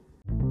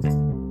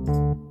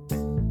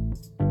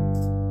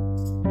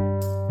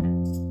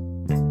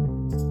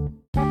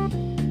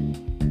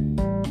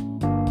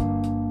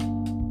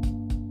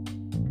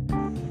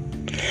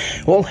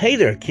 Well, hey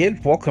there,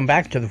 kids. Welcome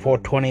back to the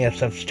 420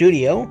 SF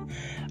studio.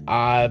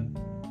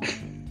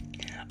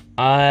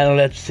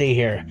 Let's see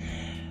here.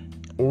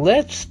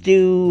 It's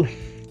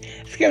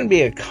going to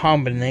be a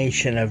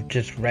combination of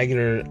just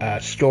regular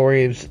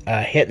stories,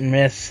 hit and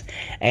miss,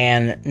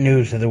 and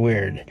news of the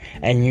weird.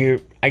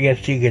 And I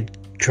guess you could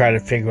try to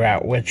figure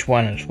out which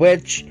one is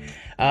which.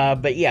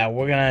 But yeah,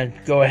 we're going to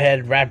go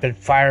ahead rapid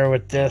fire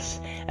with this,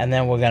 and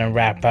then we're going to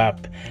wrap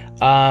up.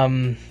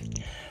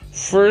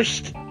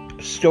 First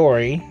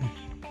story,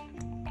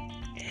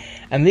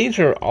 and these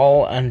are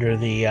all under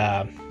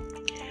the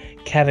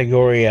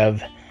category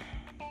of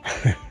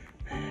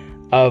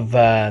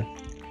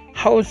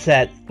how's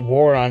that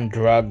war on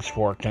drugs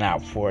working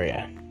out for you?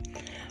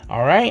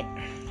 All right.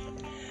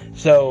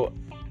 So,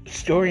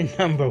 story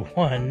number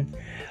one.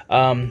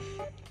 A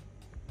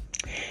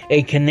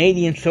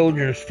Canadian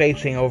soldier is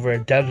facing over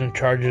a dozen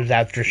charges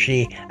after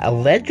she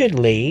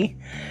allegedly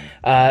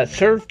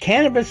served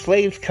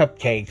cannabis-laced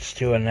cupcakes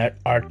to an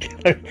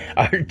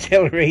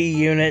artillery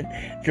unit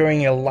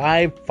during a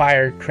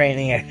live-fire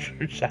training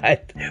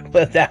exercise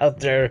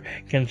without their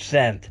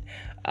consent.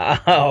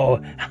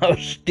 Oh, how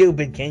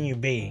stupid can you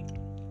be?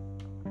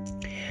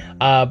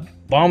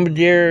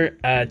 Bombardier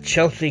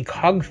Chelsea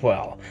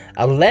Cogswell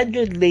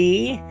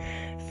allegedly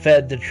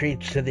fed the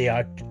treats to the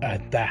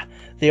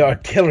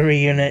artillery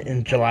unit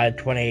in July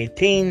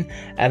 2018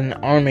 at an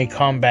Army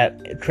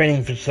combat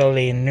training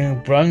facility in New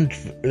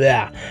Brunswick,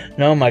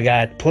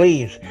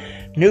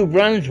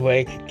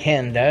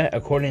 Canada,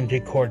 according to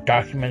court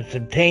documents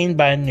obtained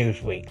by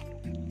Newsweek.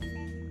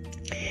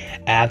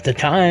 At the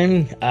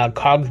time,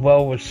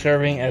 Cogswell was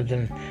serving as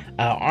an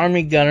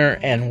Army gunner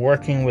and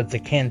working with the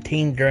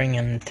canteen during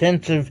an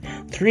intensive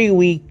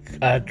 3-week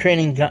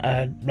training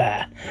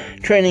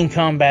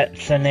combat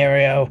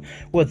scenario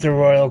with the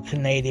Royal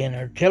Canadian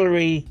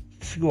Artillery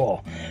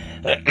School.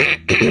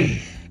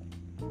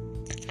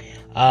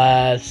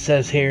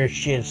 Says here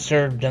she has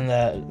served in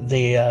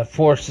the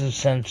forces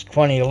since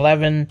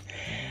 2011,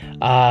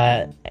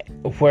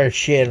 where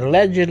she had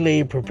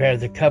allegedly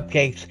prepared the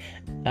cupcakes.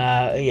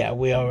 Yeah,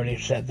 we already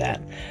said that.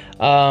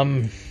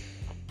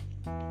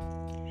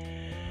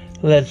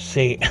 Let's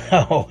see.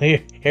 Oh,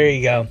 here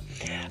you go.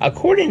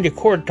 According to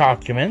court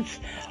documents,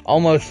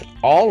 almost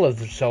all of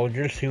the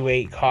soldiers who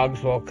ate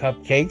Cogswell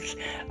cupcakes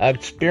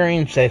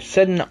experienced a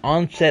sudden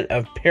onset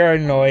of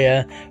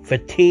paranoia,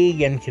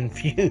 fatigue, and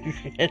confusion.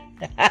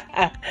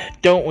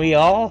 Don't we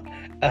all?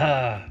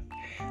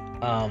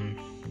 And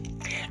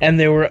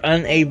they were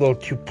unable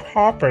to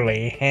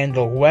properly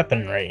handle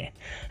weaponry.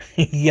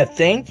 You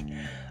think?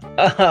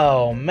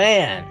 Oh,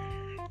 man.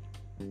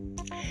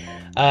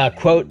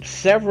 Quote,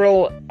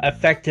 several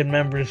affected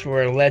members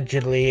were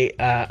allegedly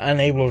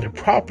unable to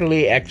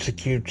properly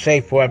execute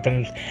safe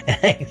weapons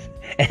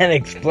and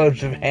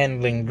explosive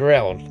handling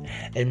drills,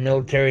 a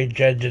military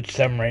judge's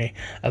summary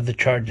of the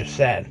charges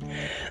said.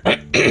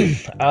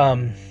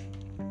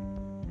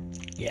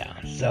 Yeah,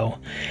 so,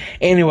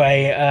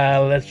 anyway,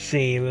 let's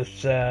see,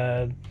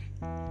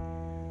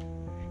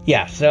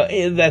 yeah, so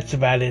that's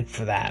about it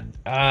for that.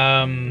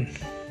 I'm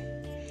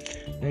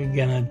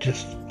gonna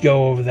just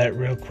go over that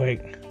real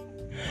quick.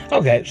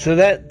 Okay, so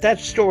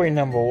that's story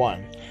number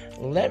one.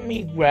 Let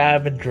me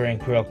grab a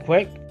drink real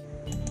quick.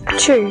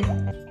 True.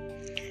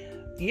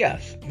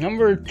 Yes,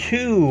 number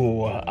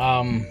two.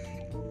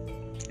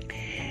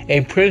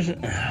 A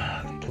prison.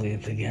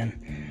 Please again.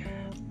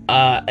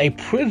 A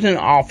prison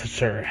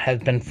officer has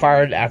been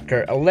fired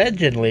after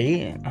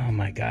allegedly. Oh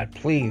my God!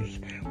 Please,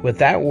 with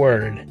that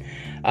word.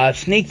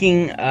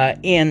 Sneaking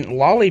in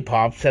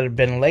lollipops that have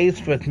been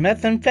laced with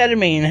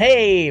methamphetamine.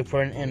 Hey,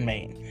 for an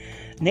inmate.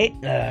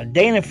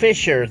 Dana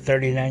Fisher,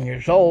 39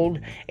 years old,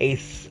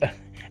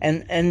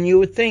 and you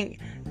would think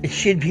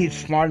she'd be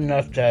smart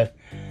enough to,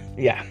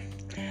 yeah,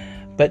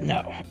 but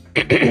no.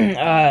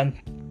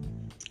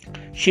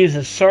 She's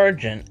a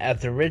sergeant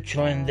at the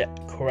Richland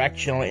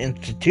Correctional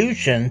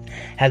Institution,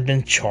 has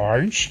been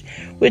charged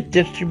with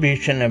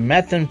distribution of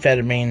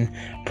methamphetamine,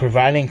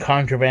 providing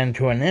contraband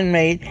to an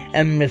inmate,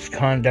 and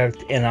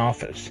misconduct in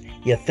office.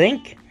 You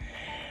think?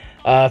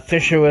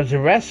 Fisher was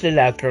arrested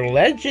after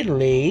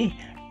allegedly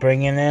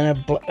bringing in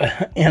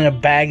a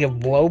bag of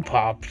blow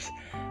pops,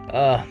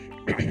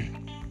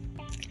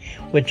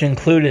 which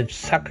included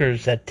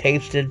suckers that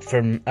tasted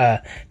from,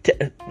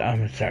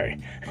 I'm sorry,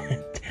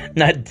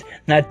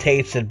 not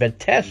tasted, but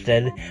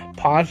tested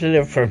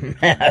positive for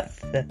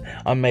meth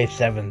on May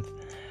 7th.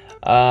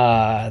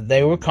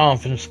 They were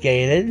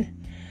confiscated,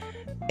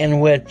 in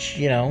which,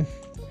 they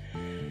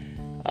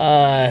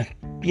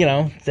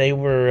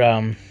were,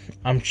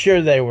 I'm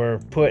sure they were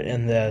put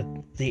in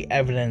the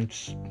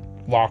evidence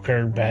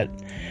locker, but,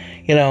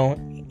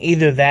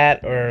 either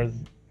that or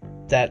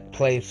that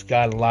place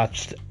got a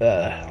lot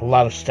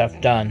of stuff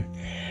done.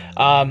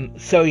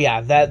 So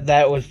yeah,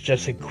 that was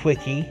just a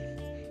quickie.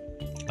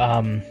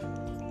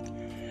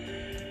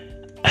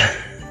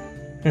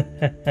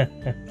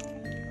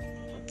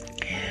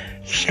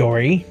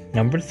 Story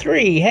number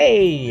 3.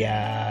 Hey,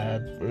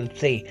 let's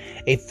see.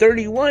 A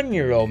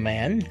 31-year-old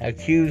man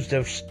accused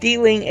of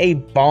stealing a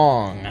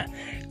bong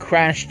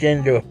crashed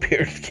into a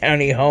Pierce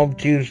County home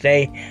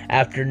Tuesday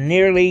after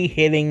nearly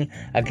hitting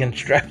a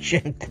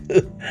construction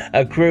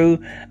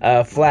crew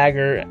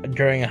flagger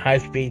during a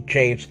high-speed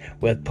chase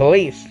with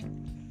police.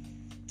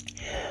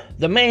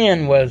 The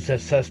man was a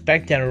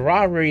suspect in a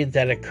robbery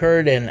that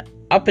occurred in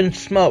Up in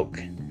Smoke.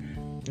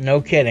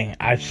 No kidding.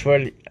 I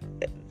swear,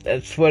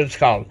 that's what it's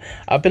called.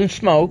 Up in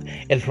Smoke.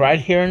 It's right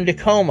here in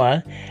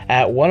Tacoma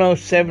at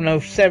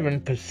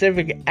 10707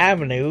 Pacific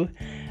Avenue.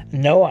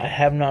 No, I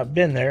have not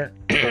been there.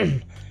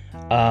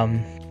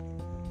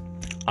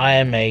 I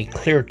am a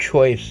Clear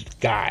Choice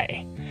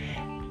guy.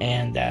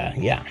 And,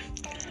 yeah.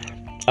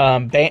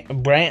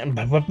 Brand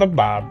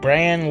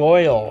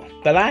loyal.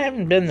 But I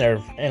haven't been there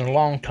in a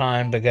long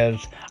time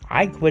because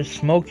I quit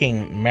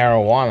smoking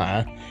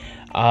marijuana.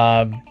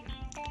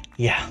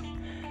 Yeah.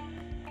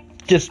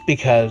 Just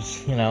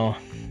because,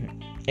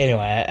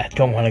 anyway, I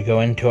don't want to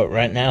go into it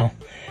right now.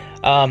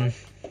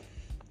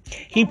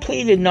 He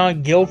pleaded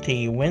not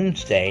guilty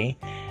Wednesday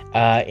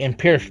in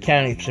Pierce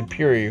County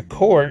Superior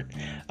Court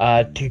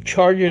to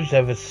charges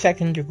of a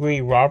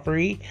second-degree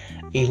robbery,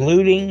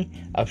 eluding,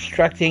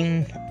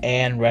 obstructing,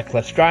 and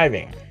reckless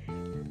driving.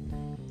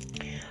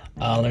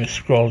 Let me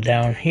scroll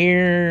down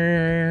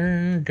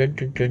here.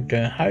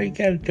 How are you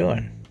guys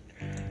doing?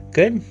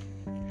 Good?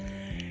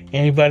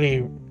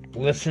 Anybody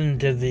listen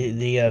to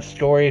the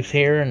stories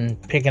here and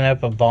picking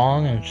up a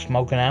bong and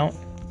smoking out?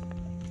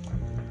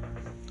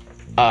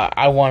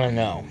 I want to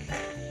know.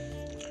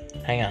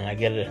 Hang on, I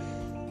get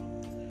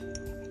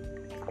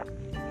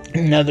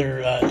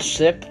another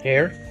sip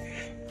here.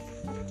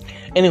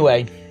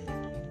 Anyway,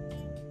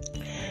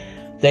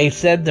 they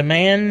said a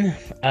man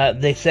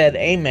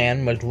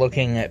was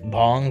looking at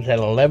bongs at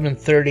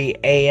 11:30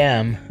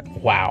 a.m.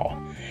 Wow.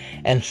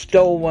 And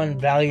stole one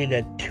valued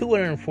at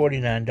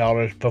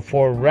 $249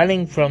 before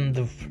running from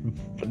the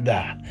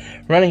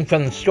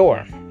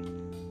store.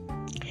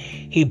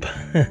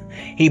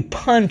 He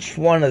punched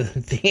one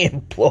of the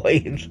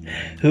employees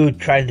who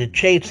tried to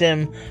chase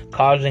him,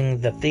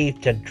 causing the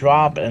thief to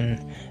drop and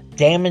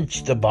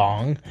damage the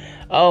bong.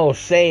 Oh,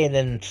 say it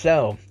isn't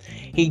so.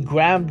 He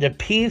grabbed a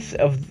piece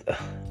of the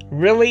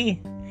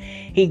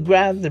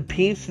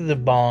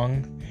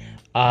bong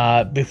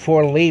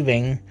before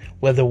leaving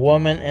with a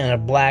woman in a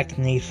black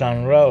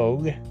Nissan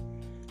Rogue.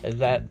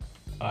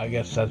 I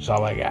guess that's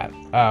all I got.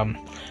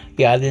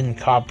 Yeah, I didn't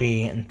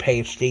copy and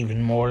paste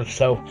even more.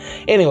 So,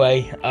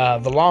 anyway,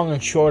 the long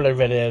and short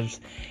of it is,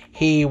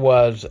 he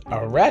was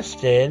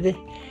arrested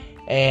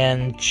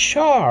and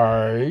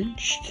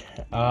charged.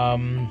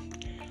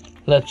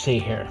 Let's see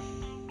here.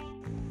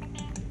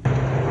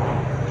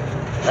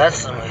 That's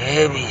some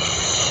heavy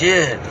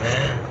shit,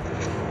 man.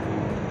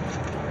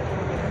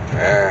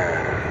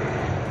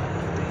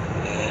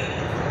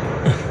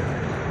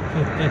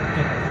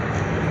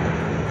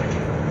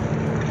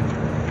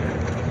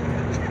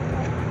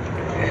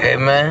 Hey,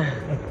 man.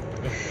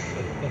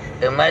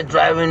 Am I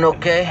driving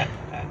okay?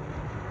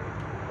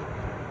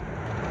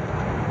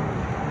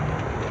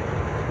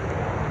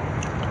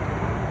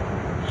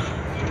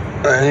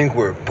 I think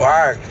we're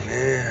parked,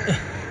 man.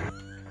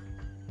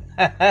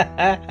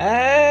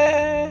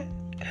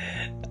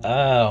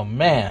 Oh,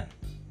 man.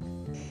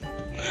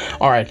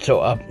 Alright, so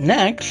up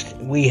next,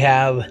 we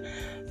have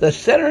the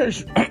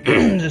Centers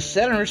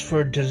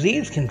for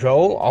Disease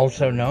Control,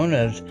 also known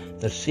as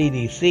the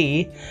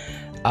CDC,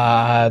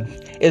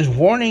 is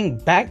warning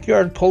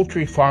backyard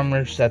poultry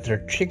farmers that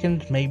their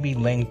chickens may be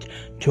linked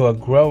to a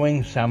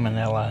growing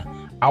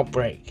salmonella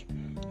outbreak.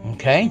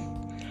 Okay?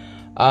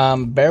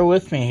 Bear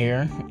with me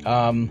here.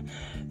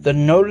 The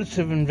notice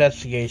of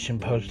investigation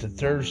posted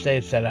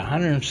Thursday said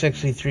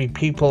 163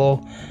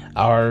 people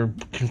are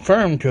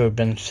confirmed to have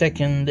been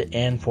sickened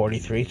in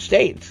 43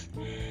 states.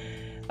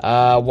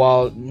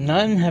 While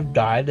none have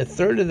died, a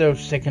third of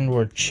those sickened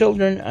were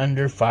children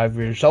under 5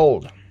 years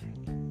old.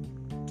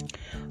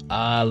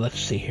 Let's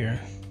see here.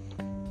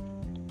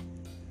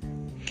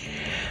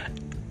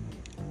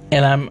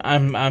 And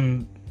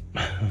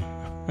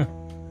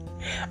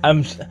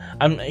I'm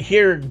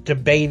here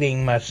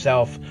debating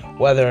myself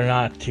whether or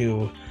not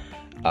to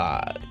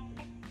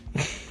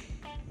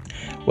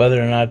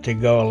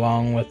go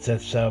along with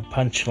this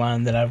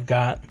punchline that I've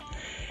got.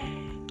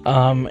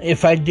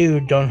 If I do,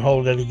 don't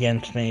hold it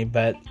against me,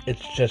 but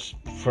it's just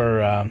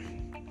for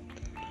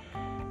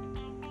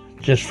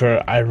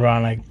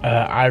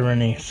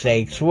irony's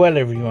sakes,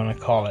 whatever you want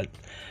to call it.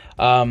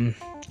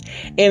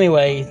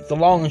 Anyway, the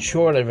long and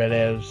short of it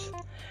is,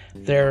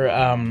 they're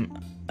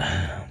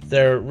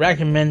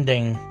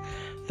recommending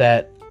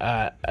that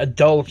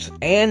adults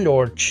and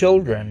or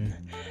children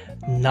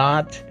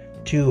not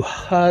to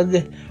hug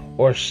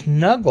or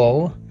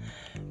snuggle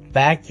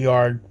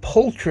backyard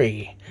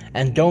poultry,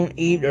 and don't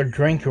eat or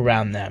drink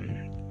around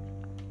them.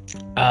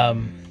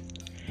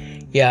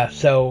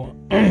 So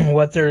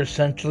what they're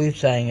essentially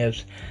saying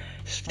is,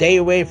 stay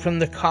away from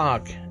the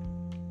cock,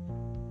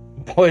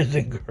 boys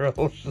and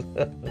girls.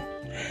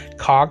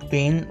 Cock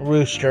being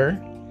rooster,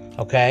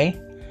 okay?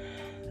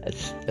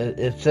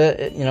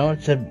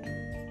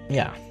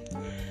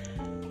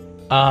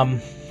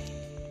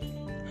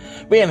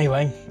 But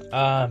anyway,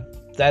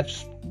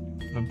 that's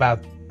about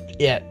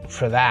it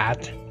for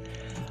that.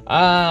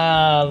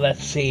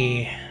 Let's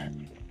see.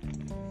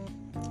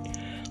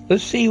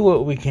 Let's see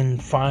what we can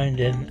find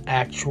in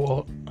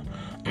actual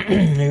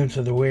news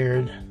of the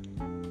weird.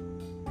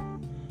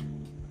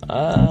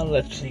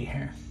 Let's see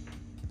here.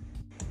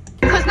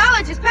 Because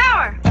knowledge is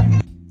power.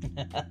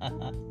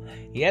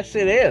 Yes,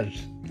 it is.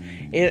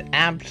 It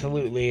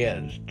absolutely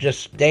is. Just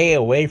stay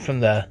away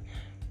from the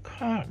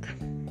cock,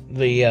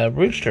 the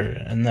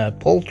rooster, and the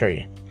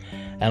poultry,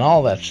 and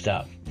all that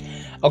stuff.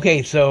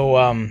 Okay,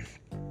 so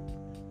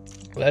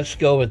let's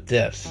go with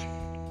this.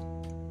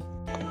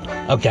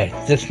 Okay,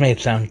 this may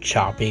sound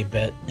choppy,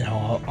 but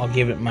I'll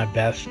give it my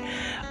best.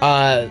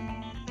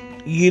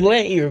 You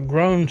let your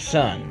grown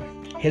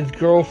son, his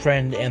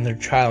girlfriend, and their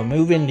child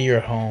move into your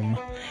home,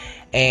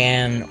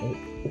 and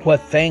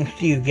what thanks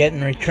do you get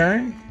in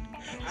return?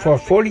 For a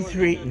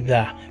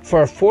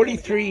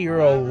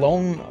 43-year-old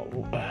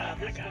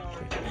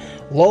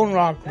Lone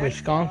Rock,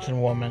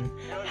 Wisconsin woman,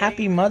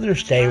 Happy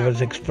Mother's Day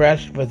was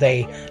expressed with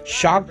a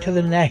shock to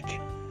the neck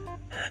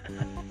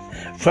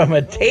from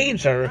a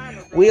taser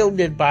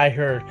wielded by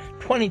her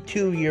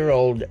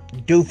 22-year-old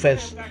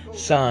doofus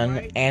son,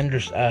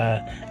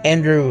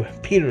 Andrew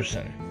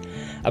Peterson.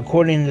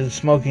 According to the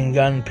Smoking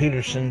Gun,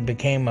 Peterson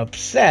became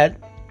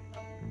upset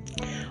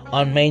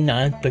on May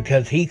 9th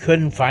because he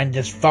couldn't find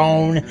his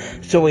phone,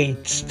 so he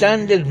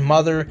stunned his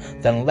mother,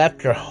 then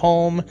left her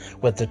home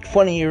with the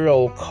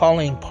 20-year-old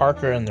Colleen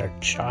Parker and their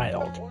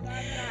child.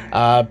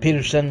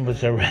 Peterson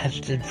was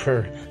arrested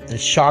for the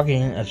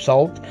shocking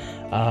assault.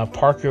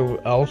 Parker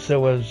also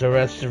was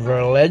arrested for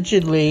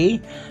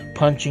allegedly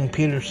punching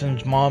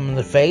Peterson's mom in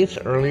the face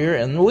earlier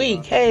in the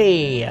week.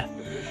 Hey!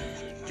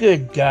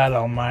 Good God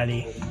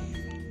Almighty.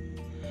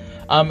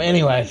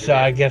 Anyway, so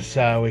I guess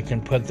we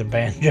can put the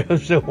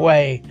banjos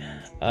away.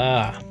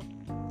 I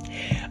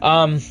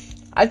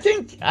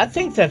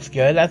think that's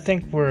good. I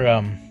think we're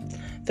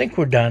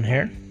done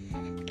here.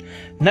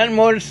 Nothing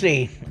more to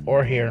see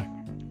or hear.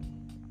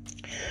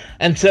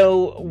 And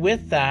so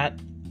with that,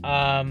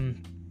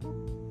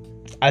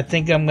 I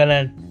think I'm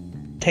gonna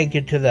take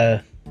it to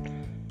the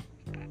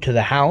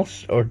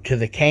house or to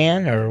the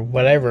can or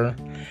whatever,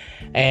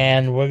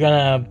 and we're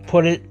gonna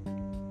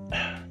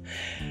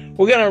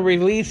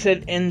release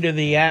it into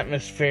the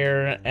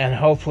atmosphere, and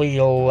hopefully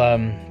you'll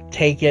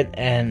take it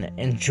and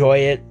enjoy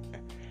it,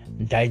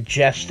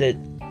 digest it,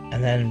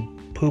 and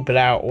then poop it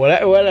out,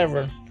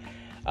 whatever.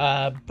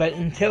 But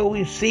until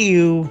we see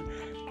you,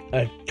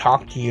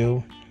 talk to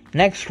you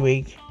next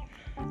week,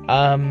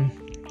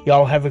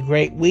 y'all have a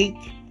great week.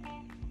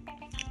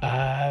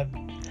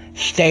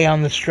 Stay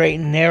on the straight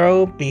and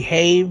narrow,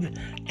 behave,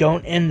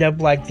 don't end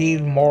up like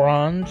these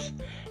morons,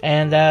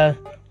 and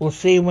we'll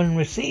see you when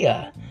we see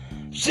ya.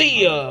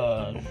 See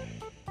ya!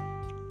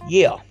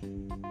 Yeah.